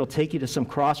Leviticus, it'll take you to some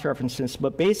cross-references.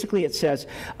 But basically it says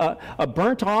a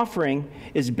burnt offering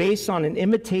is based on an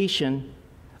imitation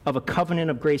of a covenant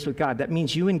of grace with God. That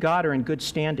means you and God are in good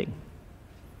standing.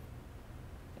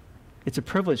 It's a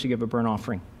privilege to give a burnt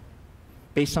offering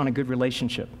based on a good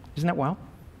relationship. Isn't that wow?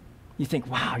 You think,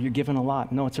 wow, you're giving a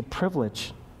lot. No, it's a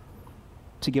privilege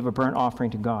to give a burnt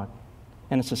offering to God.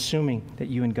 And it's assuming that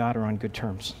you and God are on good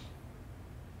terms.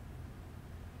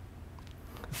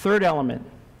 The third element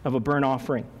of a burnt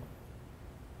offering,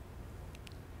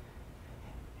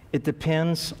 it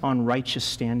depends on righteous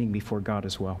standing before God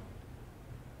as well.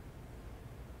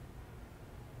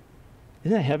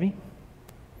 Isn't that heavy?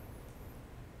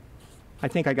 I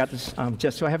think I got this.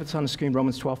 Jess, do I have this on the screen?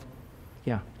 Romans 12?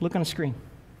 Yeah, look on the screen.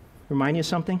 Remind you of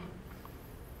something?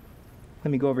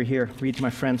 Let me go over here, read to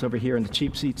my friends over here in the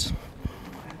cheap seats.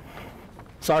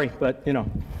 Sorry, but,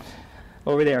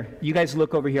 over there. You guys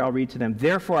look over here, I'll read to them.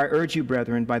 Therefore, I urge you,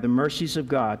 brethren, by the mercies of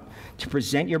God, to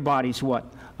present your bodies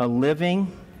what? A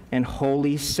living and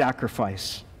holy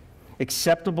sacrifice,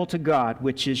 acceptable to God,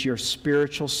 which is your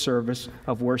spiritual service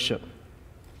of worship.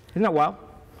 Isn't that wild?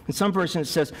 In some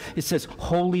versions it says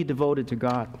wholly devoted to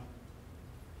God.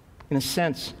 In a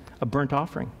sense, a burnt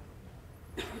offering.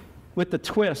 With the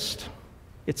twist,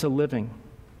 it's a living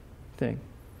thing.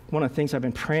 One of the things I've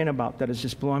been praying about that is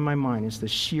just blowing my mind is the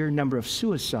sheer number of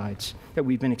suicides that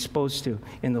we've been exposed to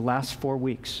in the last 4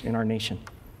 weeks in our nation.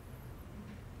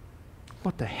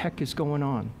 What the heck is going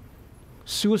on?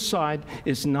 Suicide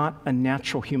is not a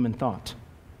natural human thought.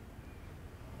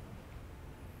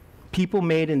 People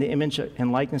made in the image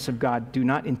and likeness of God do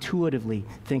not intuitively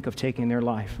think of taking their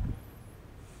life.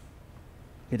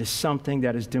 It is something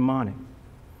that is demonic.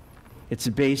 It's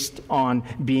based on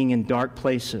being in dark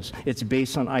places. It's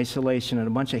based on isolation and a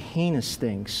bunch of heinous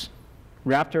things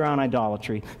wrapped around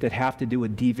idolatry that have to do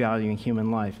with devaluing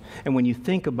human life. And when you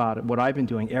think about it, what I've been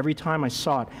doing, every time I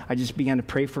saw it, I just began to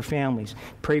pray for families,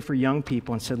 pray for young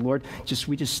people, and said, Lord,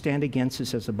 we just stand against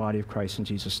this as the body of Christ in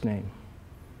Jesus' name.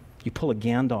 You pull a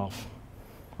Gandalf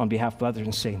on behalf of others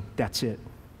and say, that's it.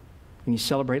 And you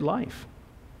celebrate life.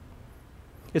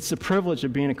 It's the privilege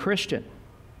of being a Christian,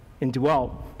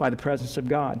 indwelt by the presence of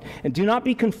God. And do not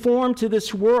be conformed to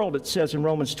this world, it says in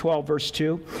Romans 12, verse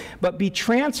 2, but be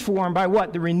transformed by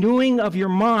what? The renewing of your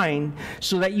mind,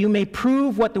 so that you may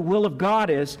prove what the will of God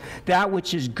is, that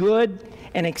which is good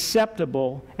and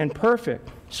acceptable and perfect.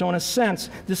 So in a sense,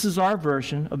 this is our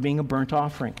version of being a burnt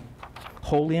offering,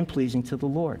 holy and pleasing to the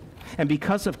Lord. And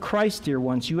because of Christ, dear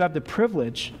ones, you have the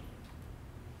privilege.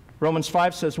 Romans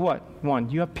 5 says what? 1,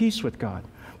 you have peace with God.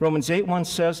 Romans 8:1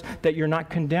 says that you're not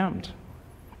condemned.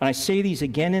 And I say these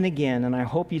again and again, and I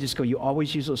hope you just go, you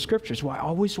always use those scriptures. Well, I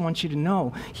always want you to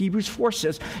know, Hebrews 4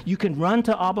 says, you can run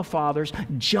to Abba Father's,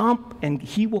 jump, and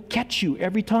he will catch you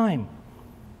every time.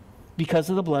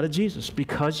 Because of the blood of Jesus,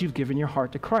 because you've given your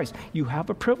heart to Christ. You have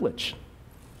a privilege.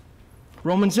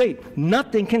 Romans 8,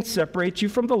 nothing can separate you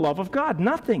from the love of God.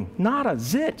 Nothing, not a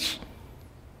zitch.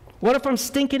 What if I'm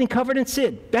stinking and covered in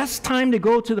sin? Best time to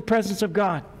go to the presence of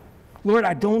God. Lord,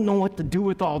 I don't know what to do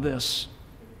with all this.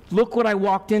 Look what I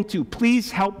walked into.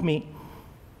 Please help me.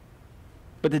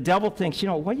 But the devil thinks,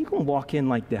 why are you going to walk in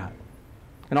like that?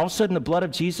 And all of a sudden, the blood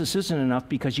of Jesus isn't enough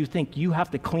because you think you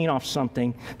have to clean off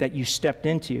something that you stepped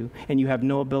into and you have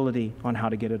no ability on how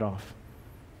to get it off.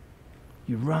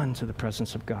 You run to the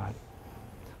presence of God.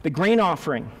 The grain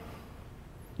offering.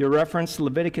 Your reference,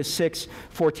 Leviticus 6,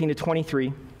 14 to 23.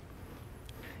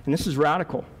 And this is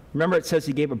radical. Remember, it says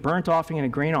he gave a burnt offering and a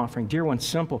grain offering. Dear one,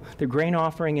 simple. The grain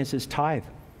offering is his tithe.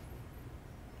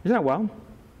 Isn't that wild?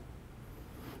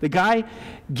 The guy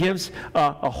gives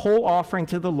a whole offering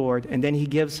to the Lord, and then he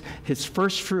gives his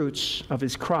first fruits of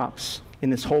his crops in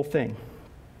this whole thing.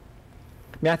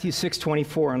 Matthew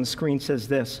 6:24 on the screen says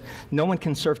this, no one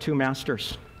can serve two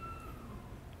masters.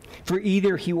 For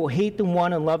either he will hate the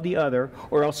one and love the other,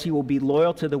 or else he will be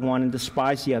loyal to the one and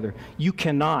despise the other. You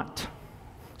cannot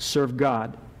serve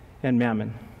God and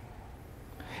mammon.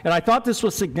 And I thought this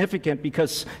was significant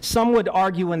because some would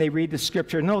argue when they read the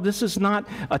scripture, no, this is not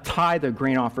a tithe or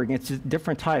grain offering, it's a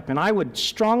different type. And I would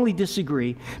strongly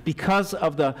disagree because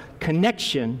of the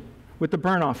connection with the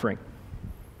burnt offering.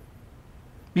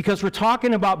 Because we're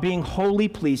talking about being wholly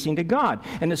pleasing to God.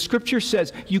 And the scripture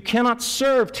says you cannot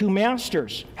serve two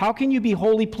masters. How can you be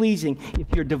wholly pleasing if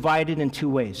you're divided in two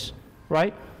ways?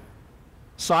 Right?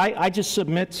 So I just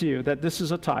submit to you that this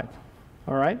is a tithe.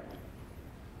 All right?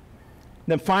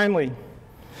 Then finally,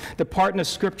 the part in the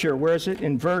scripture, where is it?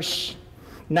 In verse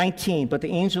 19. But the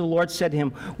angel of the Lord said to him,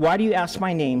 why do you ask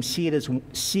my name?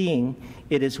 Seeing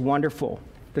it is wonderful.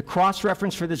 The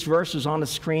cross-reference for this verse is on the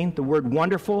screen. The word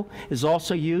wonderful is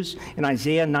also used in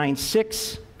Isaiah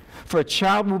 9:6. For a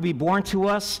child will be born to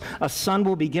us, a son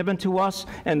will be given to us,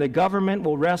 and the government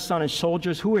will rest on his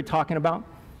shoulders. Who are we talking about?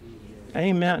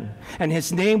 Amen. And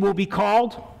his name will be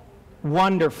called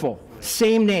Wonderful.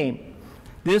 Same name.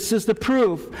 This is the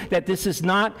proof that this is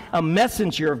not a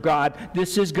messenger of God.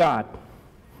 This is God.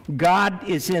 God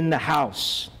is in the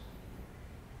house.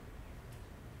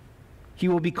 He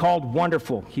will be called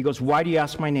Wonderful. He goes, why do you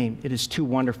ask my name? It is too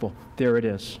wonderful. There it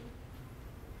is.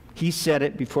 He said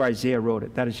it before Isaiah wrote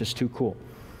it. That is just too cool.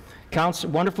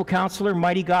 Wonderful Counselor,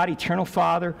 Mighty God, Eternal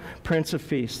Father, Prince of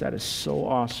Peace. That is so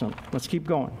awesome. Let's keep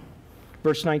going.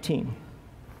 Verse 19.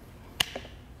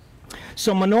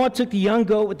 So Manoah took the young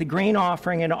goat with the grain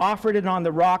offering and offered it on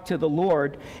the rock to the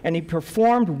Lord, and he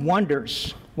performed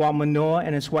wonders while Manoah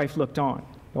and his wife looked on.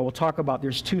 Well, we'll talk about,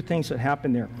 there's two things that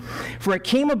happened there. For it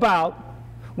came about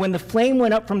when the flame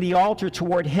went up from the altar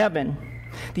toward heaven,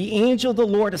 the angel of the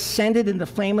Lord ascended in the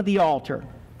flame of the altar.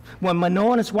 When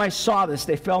Manoah and his wife saw this,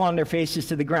 they fell on their faces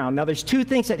to the ground. Now, there's two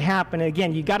things that happen. And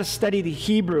again, you got to study the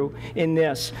Hebrew in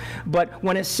this. But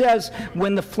when it says,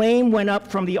 when the flame went up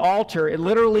from the altar, it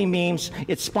literally means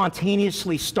it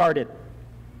spontaneously started.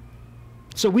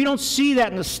 So we don't see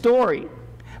that in the story,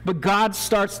 but God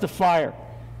starts the fire.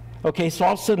 Okay, so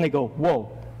all of a sudden they go,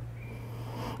 whoa.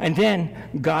 And then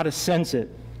God ascends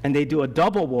it, and they do a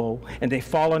double whoa, and they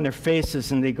fall on their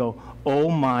faces, and they go,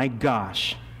 oh my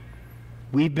gosh.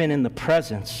 We've been in the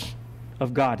presence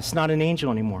of God. It's not an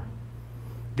angel anymore.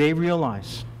 They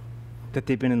realize that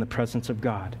they've been in the presence of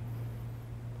God.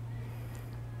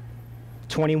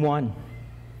 21.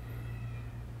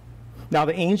 Now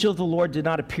the angel of the Lord did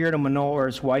not appear to Manoah or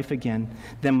his wife again.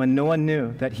 Then Manoah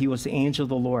knew that he was the angel of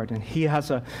the Lord. And he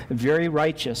has a very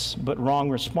righteous but wrong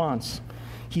response.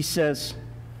 He says,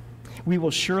 we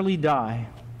will surely die,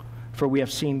 for we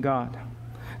have seen God.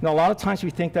 Now, a lot of times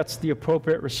we think that's the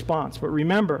appropriate response. But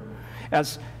remember,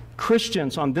 as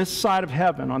Christians on this side of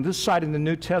heaven, on this side in the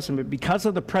New Testament, because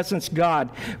of the presence of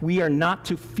God, we are not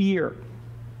to fear.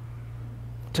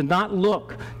 to not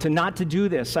look, to not to do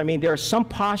this. I mean, there are some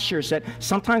postures that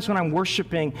sometimes when I'm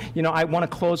worshiping, I want to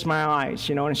close my eyes,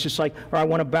 and it's just like, or I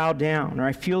want to bow down, or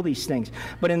I feel these things.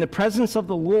 But in the presence of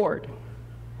the Lord,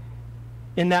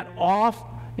 in that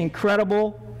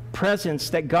incredible presence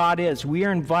that God is, we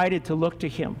are invited to look to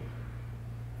Him,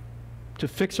 to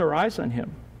fix our eyes on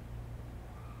Him.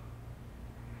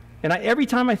 And every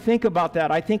time I think about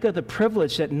that, I think of the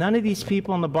privilege that none of these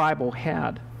people in the Bible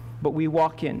had, but we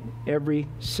walk in every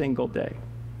single day.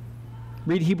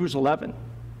 Read Hebrews 11.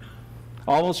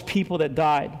 All those people that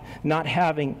died not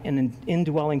having an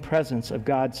indwelling presence of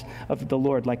the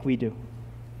Lord like we do.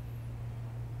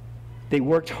 They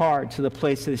worked hard to the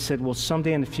place that they said, well,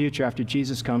 someday in the future, after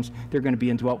Jesus comes, they're going to be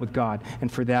indwelt with God.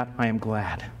 And for that, I am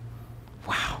glad.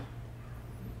 Wow.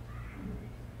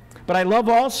 But I love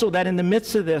also that in the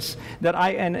midst of this,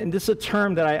 and this is a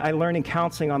term that I learned in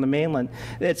counseling on the mainland,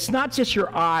 it's not just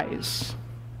your eyes.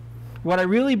 What I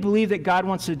really believe that God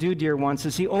wants to do, dear ones,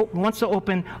 is He wants to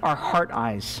open our heart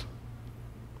eyes.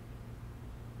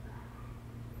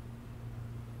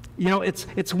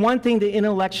 It's one thing to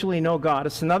intellectually know God.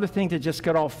 It's another thing to just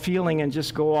get all feeling and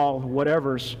just go all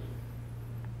whatevers.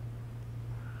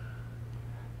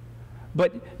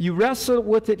 But you wrestle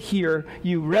with it here,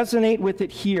 you resonate with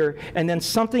it here, and then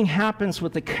something happens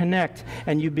with the connect,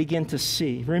 and you begin to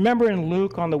see. Remember in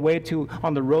Luke on the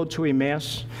road to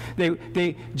Emmaus, they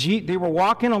were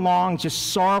walking along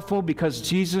just sorrowful because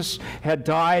Jesus had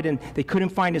died, and they couldn't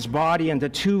find His body, and the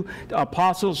two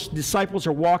disciples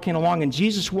are walking along, and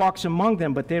Jesus walks among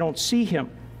them, but they don't see Him.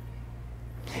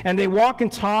 And they walk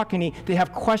and talk, and they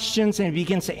have questions, and He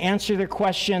begins to answer their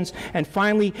questions. And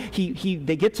finally,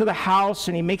 they get to the house,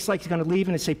 and He makes like He's going to leave,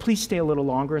 and they say, please stay a little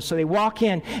longer. And so they walk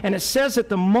in, and it says at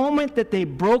the moment that they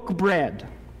broke bread,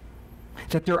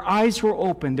 that their eyes were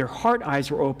open, their heart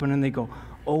eyes were open, and they go,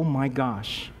 oh my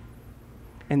gosh.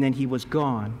 And then He was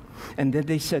gone. And then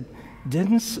they said,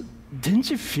 didn't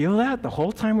you feel that the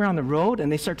whole time we're on the road?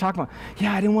 And they start talking about,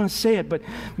 yeah, I didn't want to say it, but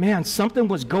man, something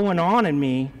was going on in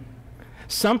me.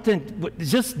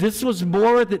 This was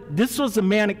a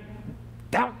man, it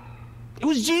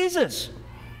was Jesus.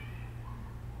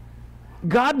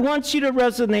 God wants you to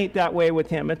resonate that way with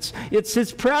Him. It's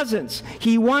His presence.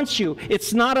 He wants you.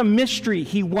 It's not a mystery.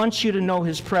 He wants you to know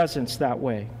His presence that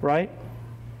way, right?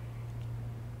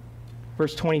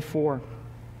 Verse 24.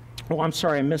 Oh, I'm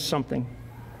sorry, I missed something.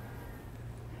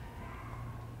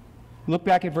 Look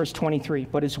back at verse 23.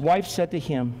 But his wife said to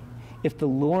him, if the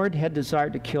Lord had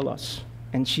desired to kill us,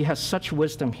 and she has such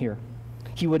wisdom here,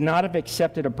 He would not have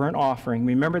accepted a burnt offering.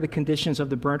 Remember the conditions of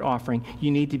the burnt offering.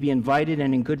 You need to be invited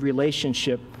and in good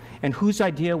relationship. And whose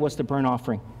idea was the burnt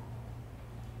offering?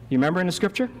 You remember in the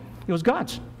scripture? It was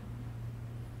God's.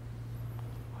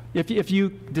 If you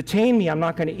detain me, I'm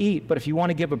not going to eat. But if you want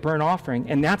to give a burnt offering,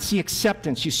 and that's the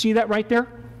acceptance. You see that right there?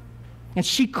 And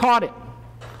she caught it.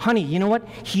 Honey, you know what?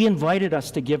 He invited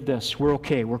us to give this. We're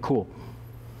okay. We're cool.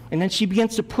 And then she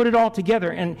begins to put it all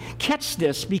together. And catch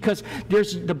this, because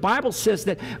the Bible says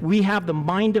that we have the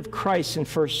mind of Christ in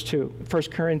 1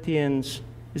 Corinthians,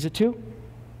 is it 2?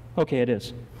 Okay, it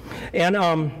is.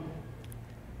 And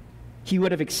He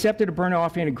would have accepted a burnt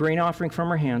offering and a grain offering from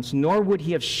her hands, nor would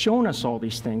He have shown us all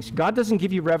these things. God doesn't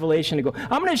give you revelation to go,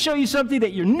 I'm going to show you something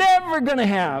that you're never going to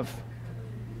have.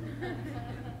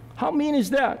 How mean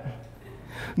is that?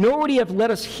 Nor would He have let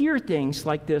us hear things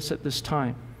like this at this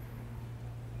time.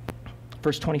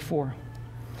 Verse 24.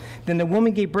 Then the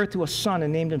woman gave birth to a son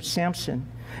and named him Samson.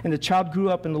 And the child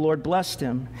grew up, and the Lord blessed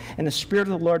him. And the Spirit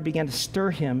of the Lord began to stir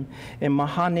him in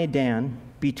Mahanadan,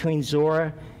 between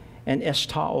Zorah and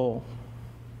Eshtaol.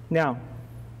 Now,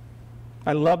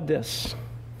 I love this,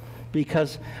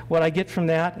 because what I get from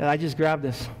that, and I just grab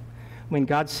this, when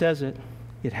God says it,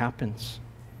 it happens.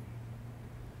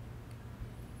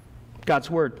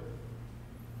 God's word.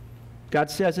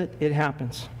 God says it, it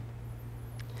happens.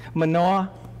 Manoah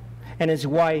and his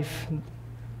wife,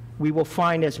 we will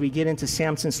find as we get into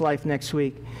Samson's life next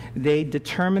week, they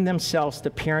determine themselves to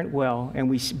parent well, and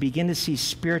we begin to see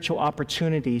spiritual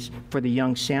opportunities for the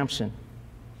young Samson,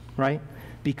 right?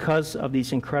 Because of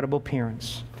these incredible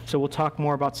parents. So we'll talk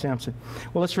more about Samson.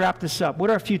 Well, let's wrap this up. What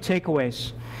are a few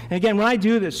takeaways? And again, when I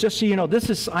do this, just so you know,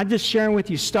 I'm just sharing with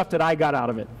you stuff that I got out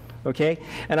of it. Okay?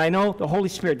 And I know the Holy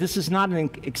Spirit, this is not an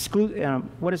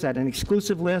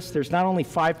exclusive list. There's not only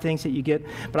 5 things that you get,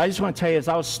 but I just want to tell you, as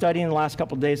I was studying the last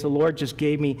couple of days, the Lord just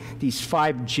gave me these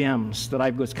 5 gems that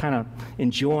I was kind of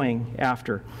enjoying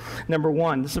after. Number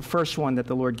 1, this is the first one that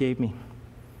the Lord gave me.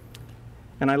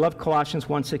 And I love Colossians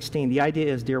 1:16. The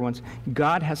idea is, dear ones,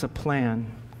 God has a plan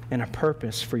and a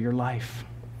purpose for your life.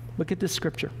 Look at this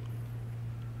scripture.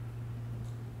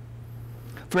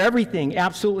 For everything,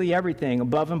 absolutely everything,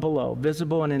 above and below,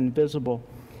 visible and invisible,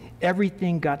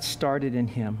 everything got started in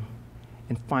him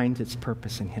and finds its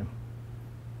purpose in him.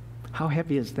 How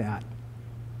heavy is that?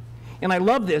 And I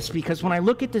love this because when I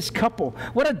look at this couple,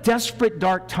 what a desperate,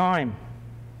 dark time.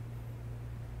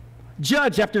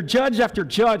 Judge after judge after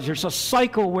judge. There's a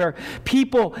cycle where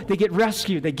people, they get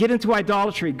rescued. They get into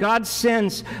idolatry. God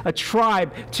sends a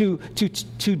tribe to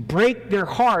break their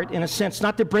heart, in a sense,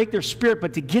 not to break their spirit,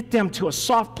 but to get them to a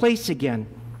soft place again.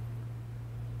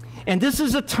 And this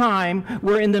is a time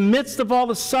where in the midst of all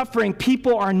the suffering,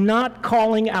 people are not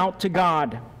calling out to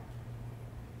God.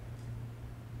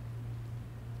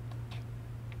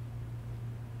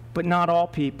 But not all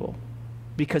people,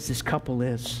 because this couple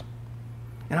is.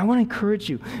 And I want to encourage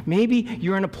you. Maybe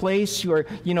you're in a place where,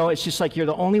 it's just like you're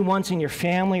the only ones in your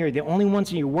family or the only ones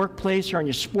in your workplace or on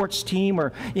your sports team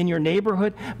or in your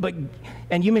neighborhood.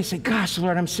 And you may say, gosh,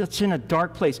 Lord, I'm such in a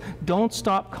dark place. Don't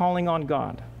stop calling on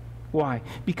God. Why?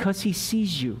 Because he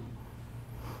sees you.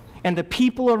 And the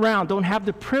people around don't have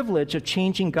the privilege of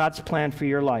changing God's plan for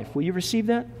your life. Will you receive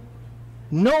that?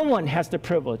 No one has the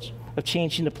privilege of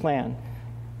changing the plan.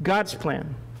 God's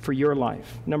plan for your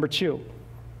life. Number 2.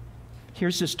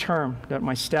 Here's this term that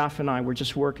my staff and I were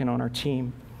just working on our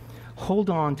team. Hold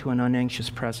on to an unanxious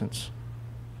presence.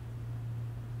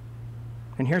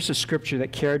 And here's a scripture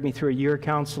that carried me through a year of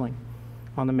counseling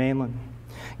on the mainland.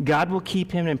 God will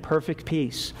keep him in perfect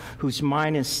peace, whose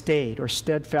mind is stayed or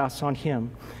steadfast on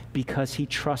him, because he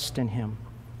trusts in him.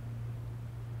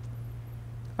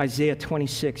 Isaiah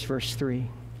 26, verse 3.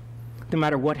 No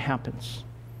matter what happens,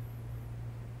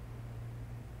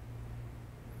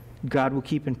 God will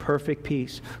keep in perfect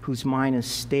peace, whose mind is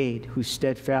stayed, who's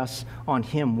steadfast on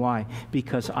him. Why?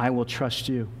 Because I will trust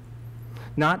you.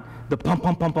 Not the bump,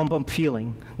 bump, bump, bump, bump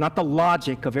feeling. Not the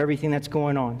logic of everything that's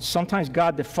going on. Sometimes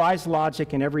God defies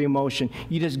logic and every emotion.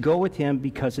 You just go with him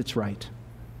because it's right.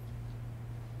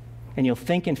 And you'll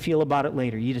think and feel about it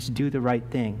later. You just do the right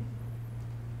thing.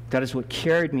 That is what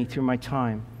carried me through my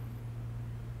time.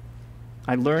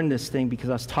 I learned this thing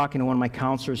because I was talking to one of my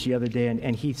counselors the other day,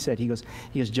 and he said, he goes,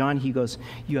 John,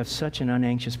 you have such an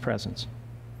unanxious presence.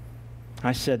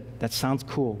 I said, that sounds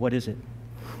cool. What is it?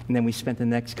 And then we spent the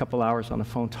next couple hours on the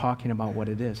phone talking about what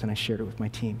it is, and I shared it with my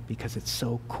team because it's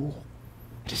so cool.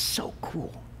 It is so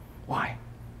cool. Why?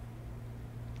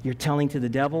 You're telling to the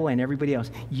devil and everybody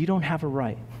else, you don't have a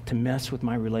right to mess with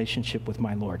my relationship with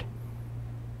my Lord.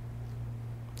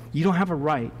 You don't have a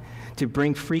right to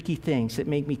bring freaky things that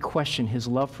make me question his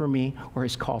love for me or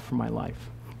his call for my life.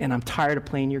 And I'm tired of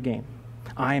playing your game.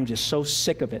 I am just so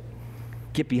sick of it.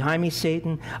 Get behind me,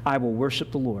 Satan. I will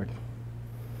worship the Lord.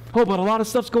 Oh, but a lot of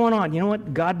stuff's going on. You know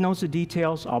what? God knows the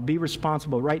details. I'll be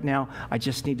responsible. Right now, I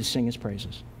just need to sing his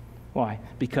praises. Why?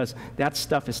 Because that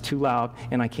stuff is too loud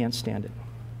and I can't stand it.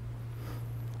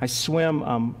 I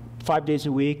swim 5 days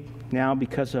a week now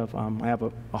because of I have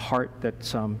a heart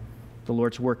that's the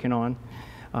Lord's working on.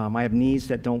 I have knees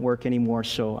that don't work anymore,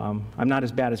 so I'm not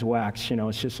as bad as Wax.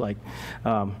 It's just like,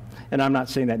 and I'm not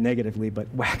saying that negatively,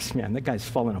 but Wax, man, that guy's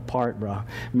falling apart, bro.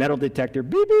 Metal detector,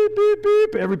 beep, beep, beep,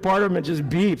 beep. Every part of him, it just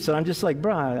beeps. And I'm just like,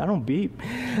 bro, I don't beep.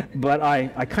 But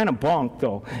I kind of bonk,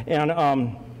 though.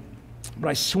 And but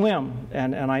I swim,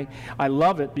 and I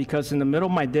love it because in the middle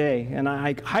of my day, and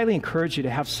I highly encourage you to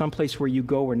have someplace where you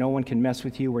go where no one can mess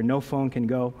with you, where no phone can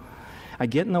go. I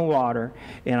get in the water,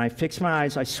 and I fix my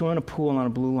eyes. I swim in a pool on a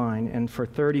blue line, and for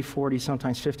 30, 40,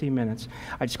 sometimes 50 minutes,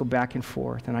 I just go back and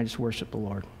forth, and I just worship the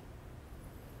Lord.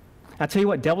 I'll tell you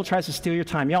what, devil tries to steal your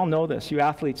time. Y'all know this. You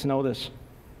athletes know this.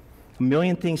 A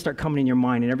million things start coming in your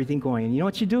mind and everything going. And you know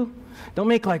what you do? Don't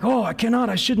make like, oh, I cannot,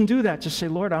 I shouldn't do that. Just say,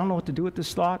 Lord, I don't know what to do with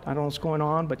this thought. I don't know what's going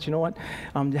on, but you know what?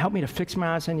 Help me to fix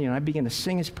my eyes in you. And I begin to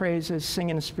sing his praises, sing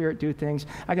in the Spirit, do things.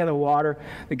 I got the water.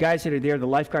 The guys that are there, the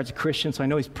lifeguard's a Christian, so I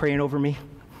know he's praying over me.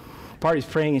 Part he's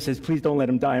praying, he says, please don't let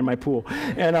him die in my pool.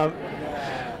 And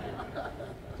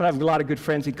but I have a lot of good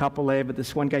friends in Kapolei, but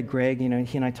this one guy, Greg, he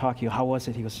and I talk, how was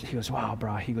it? He goes, wow,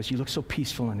 bro. He goes, you look so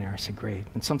peaceful in there. I said, great.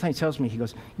 And sometimes he tells me, he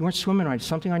goes, you weren't swimming right.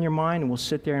 Something on your mind, and we'll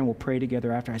sit there and we'll pray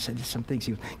together after. I said, there's some things.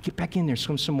 He goes, get back in there,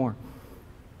 swim some more.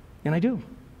 And I do.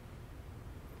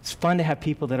 It's fun to have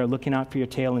people that are looking out for your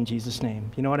tail in Jesus'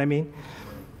 name. You know what I mean?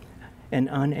 An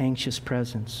unanxious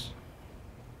presence.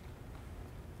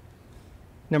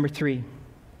 Number 3,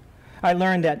 I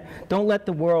learned that don't let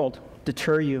the world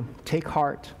deter you. Take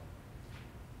heart.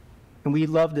 And we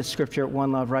love this scripture at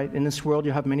One Love, right? In this world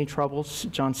you'll have many troubles,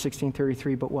 John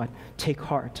 16:33, but what? Take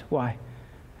heart. Why?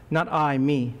 Not I,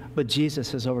 me, but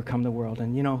Jesus has overcome the world.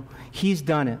 And he's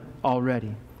done it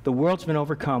already. The world's been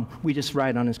overcome. We just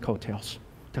ride on his coattails.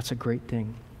 That's a great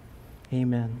thing.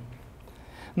 Amen.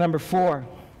 Number 4,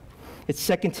 It's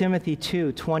 2 Timothy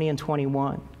 2, 20 and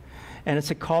 21. And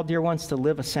it's a call, dear ones, to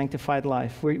live a sanctified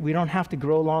life. We don't have to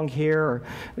grow long hair or,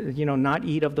 not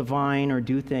eat of the vine or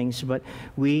do things. But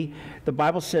the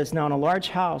Bible says, now in a large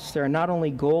house, there are not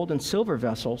only gold and silver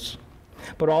vessels,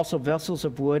 but also vessels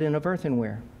of wood and of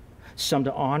earthenware, some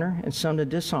to honor and some to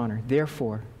dishonor.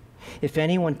 Therefore, if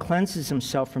anyone cleanses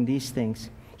himself from these things,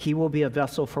 he will be a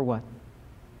vessel for what?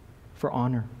 For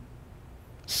honor,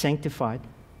 sanctified,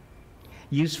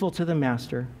 useful to the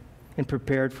master, and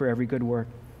prepared for every good work.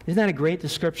 Isn't that a great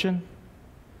description?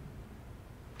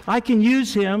 I can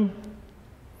use him.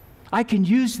 I can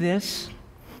use this.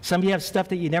 Some of you have stuff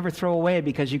that you never throw away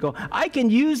because you go, I can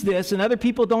use this, and other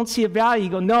people don't see a value.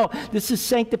 You go, no, this is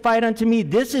sanctified unto me.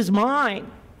 This is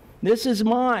mine. This is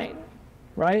mine,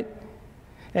 right?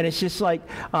 And it's just like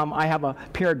I have a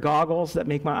pair of goggles that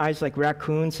make my eyes like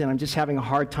raccoons, and I'm just having a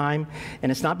hard time. And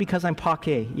it's not because I'm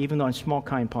Paquet, even though I'm small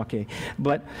kind Paquet.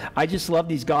 But I just love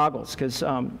these goggles because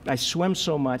I swim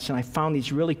so much, and I found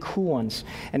these really cool ones.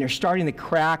 And they're starting to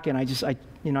crack, and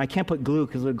I can't put glue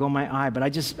because it'll go in my eye. But I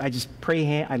just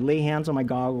pray, I lay hands on my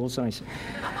goggles, and I say,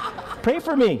 pray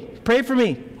for me, pray for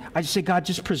me. I just say, God,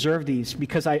 just preserve these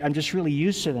because I'm just really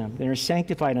used to them. They're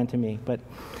sanctified unto me. But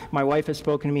my wife has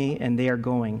spoken to me, and they are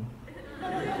going.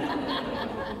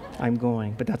 I'm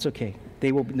going, but that's okay.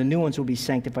 The new ones will be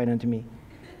sanctified unto me.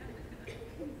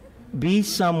 Be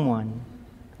someone.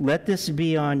 Let this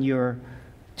be on your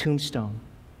tombstone.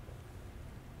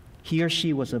 He or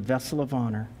she was a vessel of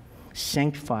honor,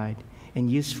 sanctified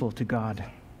and useful to God,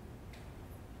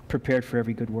 prepared for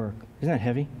every good work. Isn't that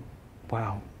heavy?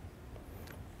 Wow.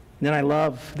 Then I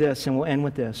love this, and we'll end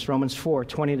with this. Romans 4,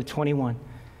 20 to 21.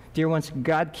 Dear ones,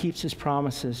 God keeps his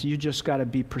promises. You just got to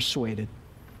be persuaded.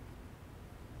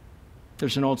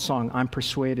 There's an old song, I'm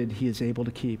persuaded he is able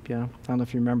to keep. Yeah? I don't know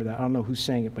if you remember that. I don't know who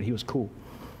sang it, but he was cool.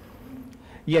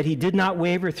 Yet he did not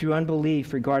waver through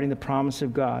unbelief regarding the promise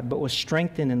of God, but was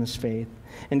strengthened in his faith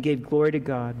and gave glory to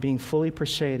God, being fully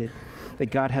persuaded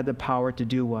that God had the power to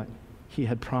do what he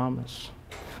had promised.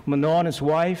 Manoah and his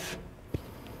wife,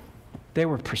 they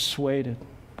were persuaded.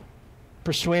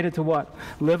 Persuaded to what?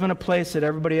 Live in a place that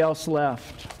everybody else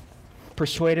left.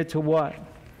 Persuaded to what?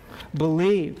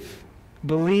 Believe.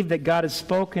 Believe that God has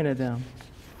spoken to them.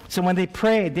 So when they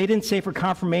prayed, they didn't say for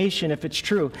confirmation if it's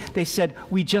true. They said,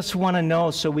 we just want to know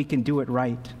so we can do it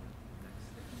right.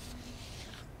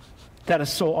 That is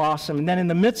so awesome. And then in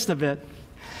the midst of it,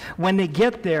 when they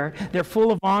get there, they're full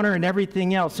of honor and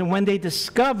everything else. And when they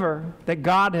discover that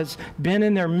God has been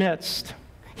in their midst,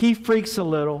 he freaks a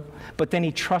little, but then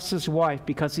he trusts his wife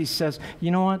because he says, you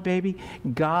know what, baby?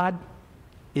 God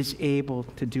is able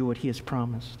to do what he has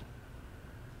promised.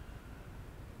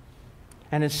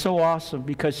 And it's so awesome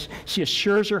because she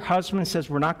assures her husband and says,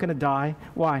 we're not going to die.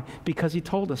 Why? Because he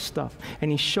told us stuff,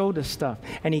 and he showed us stuff,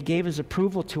 and he gave his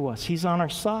approval to us. He's on our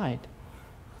side.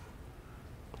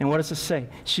 And what does it say?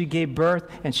 She gave birth,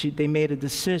 and they made a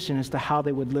decision as to how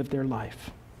they would live their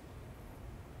life.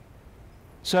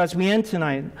 So as we end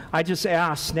tonight, I just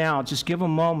ask now, just give a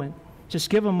moment.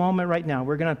 Just give a moment right now.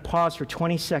 We're going to pause for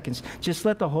 20 seconds. Just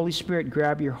let the Holy Spirit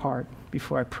grab your heart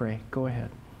before I pray. Go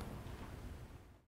ahead.